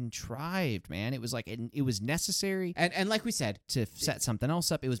just contrived, man. It was like, it was necessary. And like we said, to set something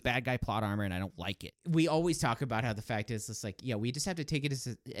else up. It was bad guy plot armor, and I don't like it. We always talk about how the fact is, it's like, yeah, we just have to take it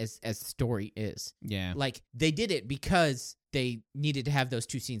as the story is. Yeah. Like, they did it because they needed to have those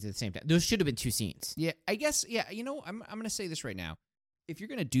 2 scenes at the same time. Those should have been 2 scenes. Yeah, I guess, yeah, you know, I'm going to say this right now. If you're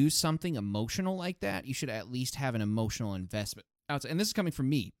going to do something emotional like that, you should at least have an emotional investment. And this is coming from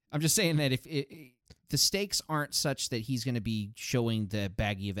me. I'm just saying that if the stakes aren't such that he's going to be showing the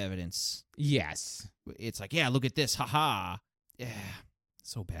baggie of evidence. Yes. It's like, yeah, look at this. Haha. Yeah.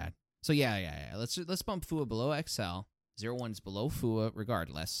 So bad. So yeah. Let's bump Fua below XL. 01's below Fua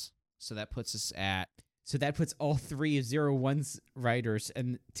regardless. So that puts us at... So that puts all 3 of 01's writers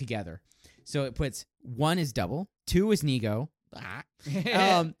together. So it puts 1 is double, 2 is Nego,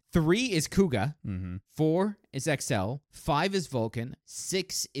 3 is Kuga, 4 is XL, 5 is Vulcan,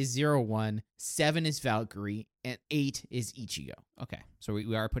 6 is 01, 7 is Valkyrie, and 8 is Ichigo. Okay, so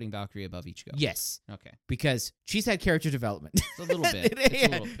we are putting Valkyrie above Ichigo. Yes. Okay. Because she's had character development. It's a little bit. It's a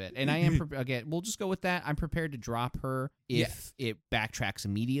little bit. And I am, again, we'll just go with that. I'm prepared to drop her if it backtracks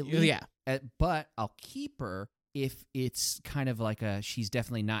immediately. Yeah. But I'll keep her if it's kind of like she's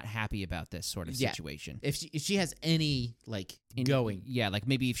definitely not happy about this sort of situation. If she has any, going. Yeah, like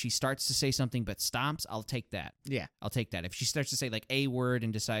maybe if she starts to say something but stops, I'll take that. Yeah. I'll take that. If she starts to say a word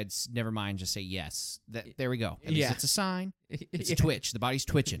and decides, never mind, just say yes. There we go. At least it's a sign. It's a twitch. The body's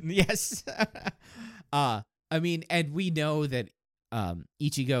twitching. Yes. I mean, and we know that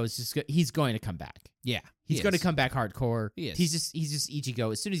Ichigo is he's going to come back. Yeah. He's he going to is. come back hardcore. He is. He's just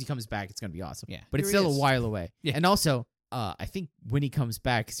Ichigo. As soon as he comes back, it's going to be awesome. Yeah. But it's Here he still a is. while away. Yeah. And also, I think when he comes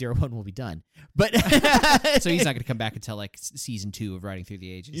back, 01 will be done. But So he's not going to come back until like season 2 of Riding Through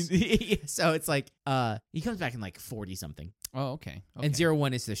the Ages. Yeah, so it's like he comes back in like 40 something. Oh, okay. And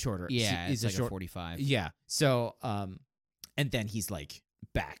 01 is the shorter. Yeah, is it's the like a 45. Yeah. So and then he's like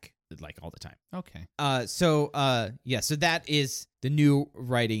back like all the time. Okay. So that is the new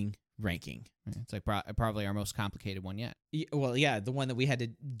writing ranking. It's like probably our most complicated one yet. Well, yeah, the one that we had to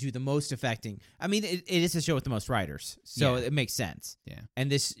do the most affecting. I mean, it is a show with the most writers, so Yeah. it makes sense. Yeah. And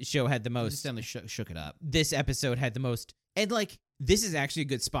this show had the Just most. definitely shook it up. This episode had the most, and like this is actually a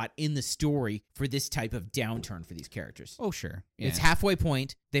good spot in the story for this type of downturn for these characters. Oh, sure. Yeah. It's halfway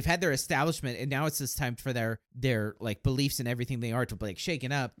point. They've had their establishment, and now it's this time for their like beliefs and everything they are to like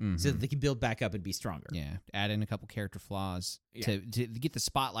shaken up, so that they can build back up and be stronger. Yeah, add in a couple character flaws Yeah. to get the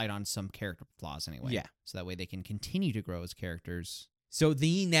spotlight on some character flaws anyway. Yeah. So that way they can continue to grow as characters. So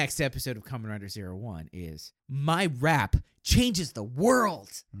the next episode of Kamen Rider 01 is My Rap Changes the World.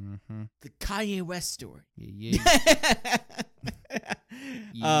 Mm-hmm. The Kanye West story. Yeah.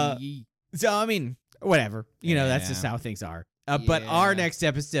 So I mean, whatever. You know, that's just Yeah. how things are. But our Yeah. next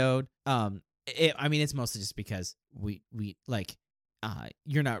episode, it's mostly just because we like,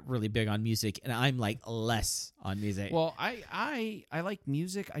 you're not really big on music, and I'm like less on music. Well, I like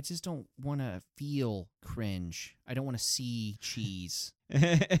music. I just don't want to feel cringe. I don't want to see cheese.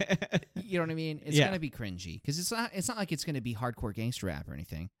 You know what I mean? It's Yeah. gonna be cringy because it's not like it's gonna be hardcore gangster rap or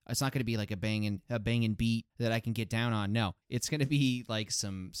anything. It's not gonna be like a banging beat that I can get down on. No, it's gonna be like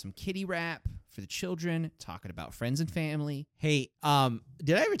some kiddie rap for the children, talking about friends and family. Hey,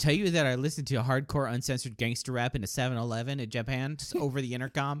 did I ever tell you that I listened to a hardcore uncensored gangster rap in a 7-Eleven in Japan just over the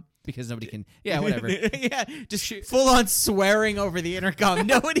intercom? Because nobody can. Yeah, whatever. Yeah, just full on swearing over the intercom.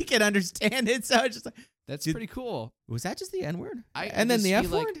 Nobody can understand it. So it's just like, That's Dude, pretty cool. was that just the N word? I And then just the F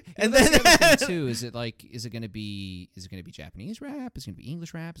feel like- word? you know, And that's then the other thing too. Is it gonna be Japanese rap? Is it gonna be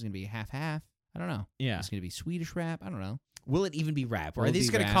English rap? Is it gonna be half? I don't know. Yeah. Is it gonna be Swedish rap? I don't know. Will it even be rap? Or Will are it they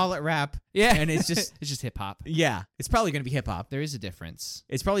just be going to rap? call it rap? Yeah, And it's just it's just hip hop. yeah, it's probably going to be hip hop. There is a difference.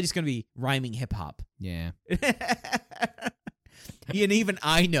 It's probably just going to be rhyming hip hop. Yeah. And even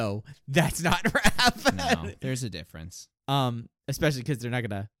I know that's not rap. No, there's a difference. Especially because they're not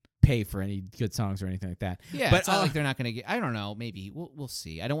going to pay for any good songs or anything like that. Yeah, But, it's not like they're not going to get. I don't know. Maybe we'll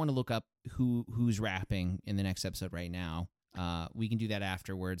see. I don't want to look up who's rapping in the next episode right now. We can do that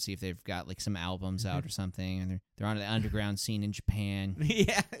afterwards. See if they've got like some albums out or something, and they're on the underground scene in Japan.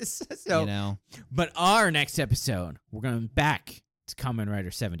 Yes. So, You know. but our next episode, we're going back to Kamen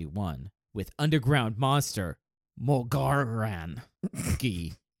Rider 71 with underground monster Mogaran.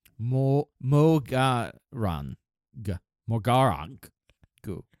 Mogarang. Mogarang. MOGURANG.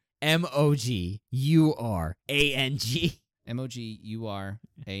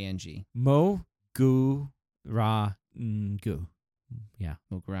 MOGURANG. Mogurangu. Yeah.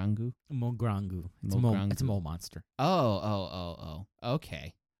 Mograngu. Mograngu. It's Mograngu. a mole monster. Oh.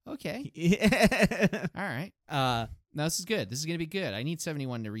 Okay. All right. No, this is good. This is going to be good. I need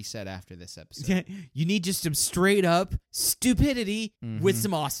 71 to reset after this episode. You need just some straight up stupidity with Mhm.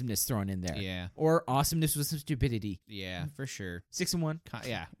 some awesomeness thrown in there. Yeah. Or awesomeness with some stupidity. Yeah, for sure. 6 and 1.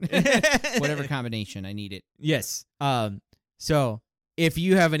 Yeah. Whatever combination, I need it. Yes. So if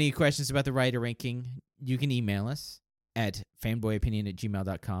you have any questions about the writer ranking, you can email us at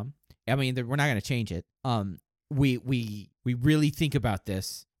fanboyopinion@gmail.com. I mean, we're not going to change it. We really think about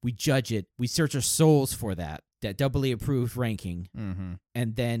this. We judge it. We search our souls for that doubly approved ranking. Mm-hmm.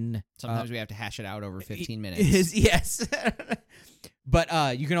 And then Sometimes we have to hash it out over 15 minutes. Yes.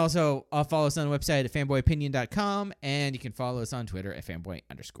 But you can also follow us on the website at fanboyopinion.com, and you can follow us on Twitter at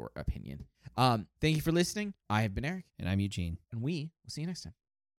fanboy_opinion. Thank you for listening. I have been Eric, And I'm Eugene. and we will see you next time.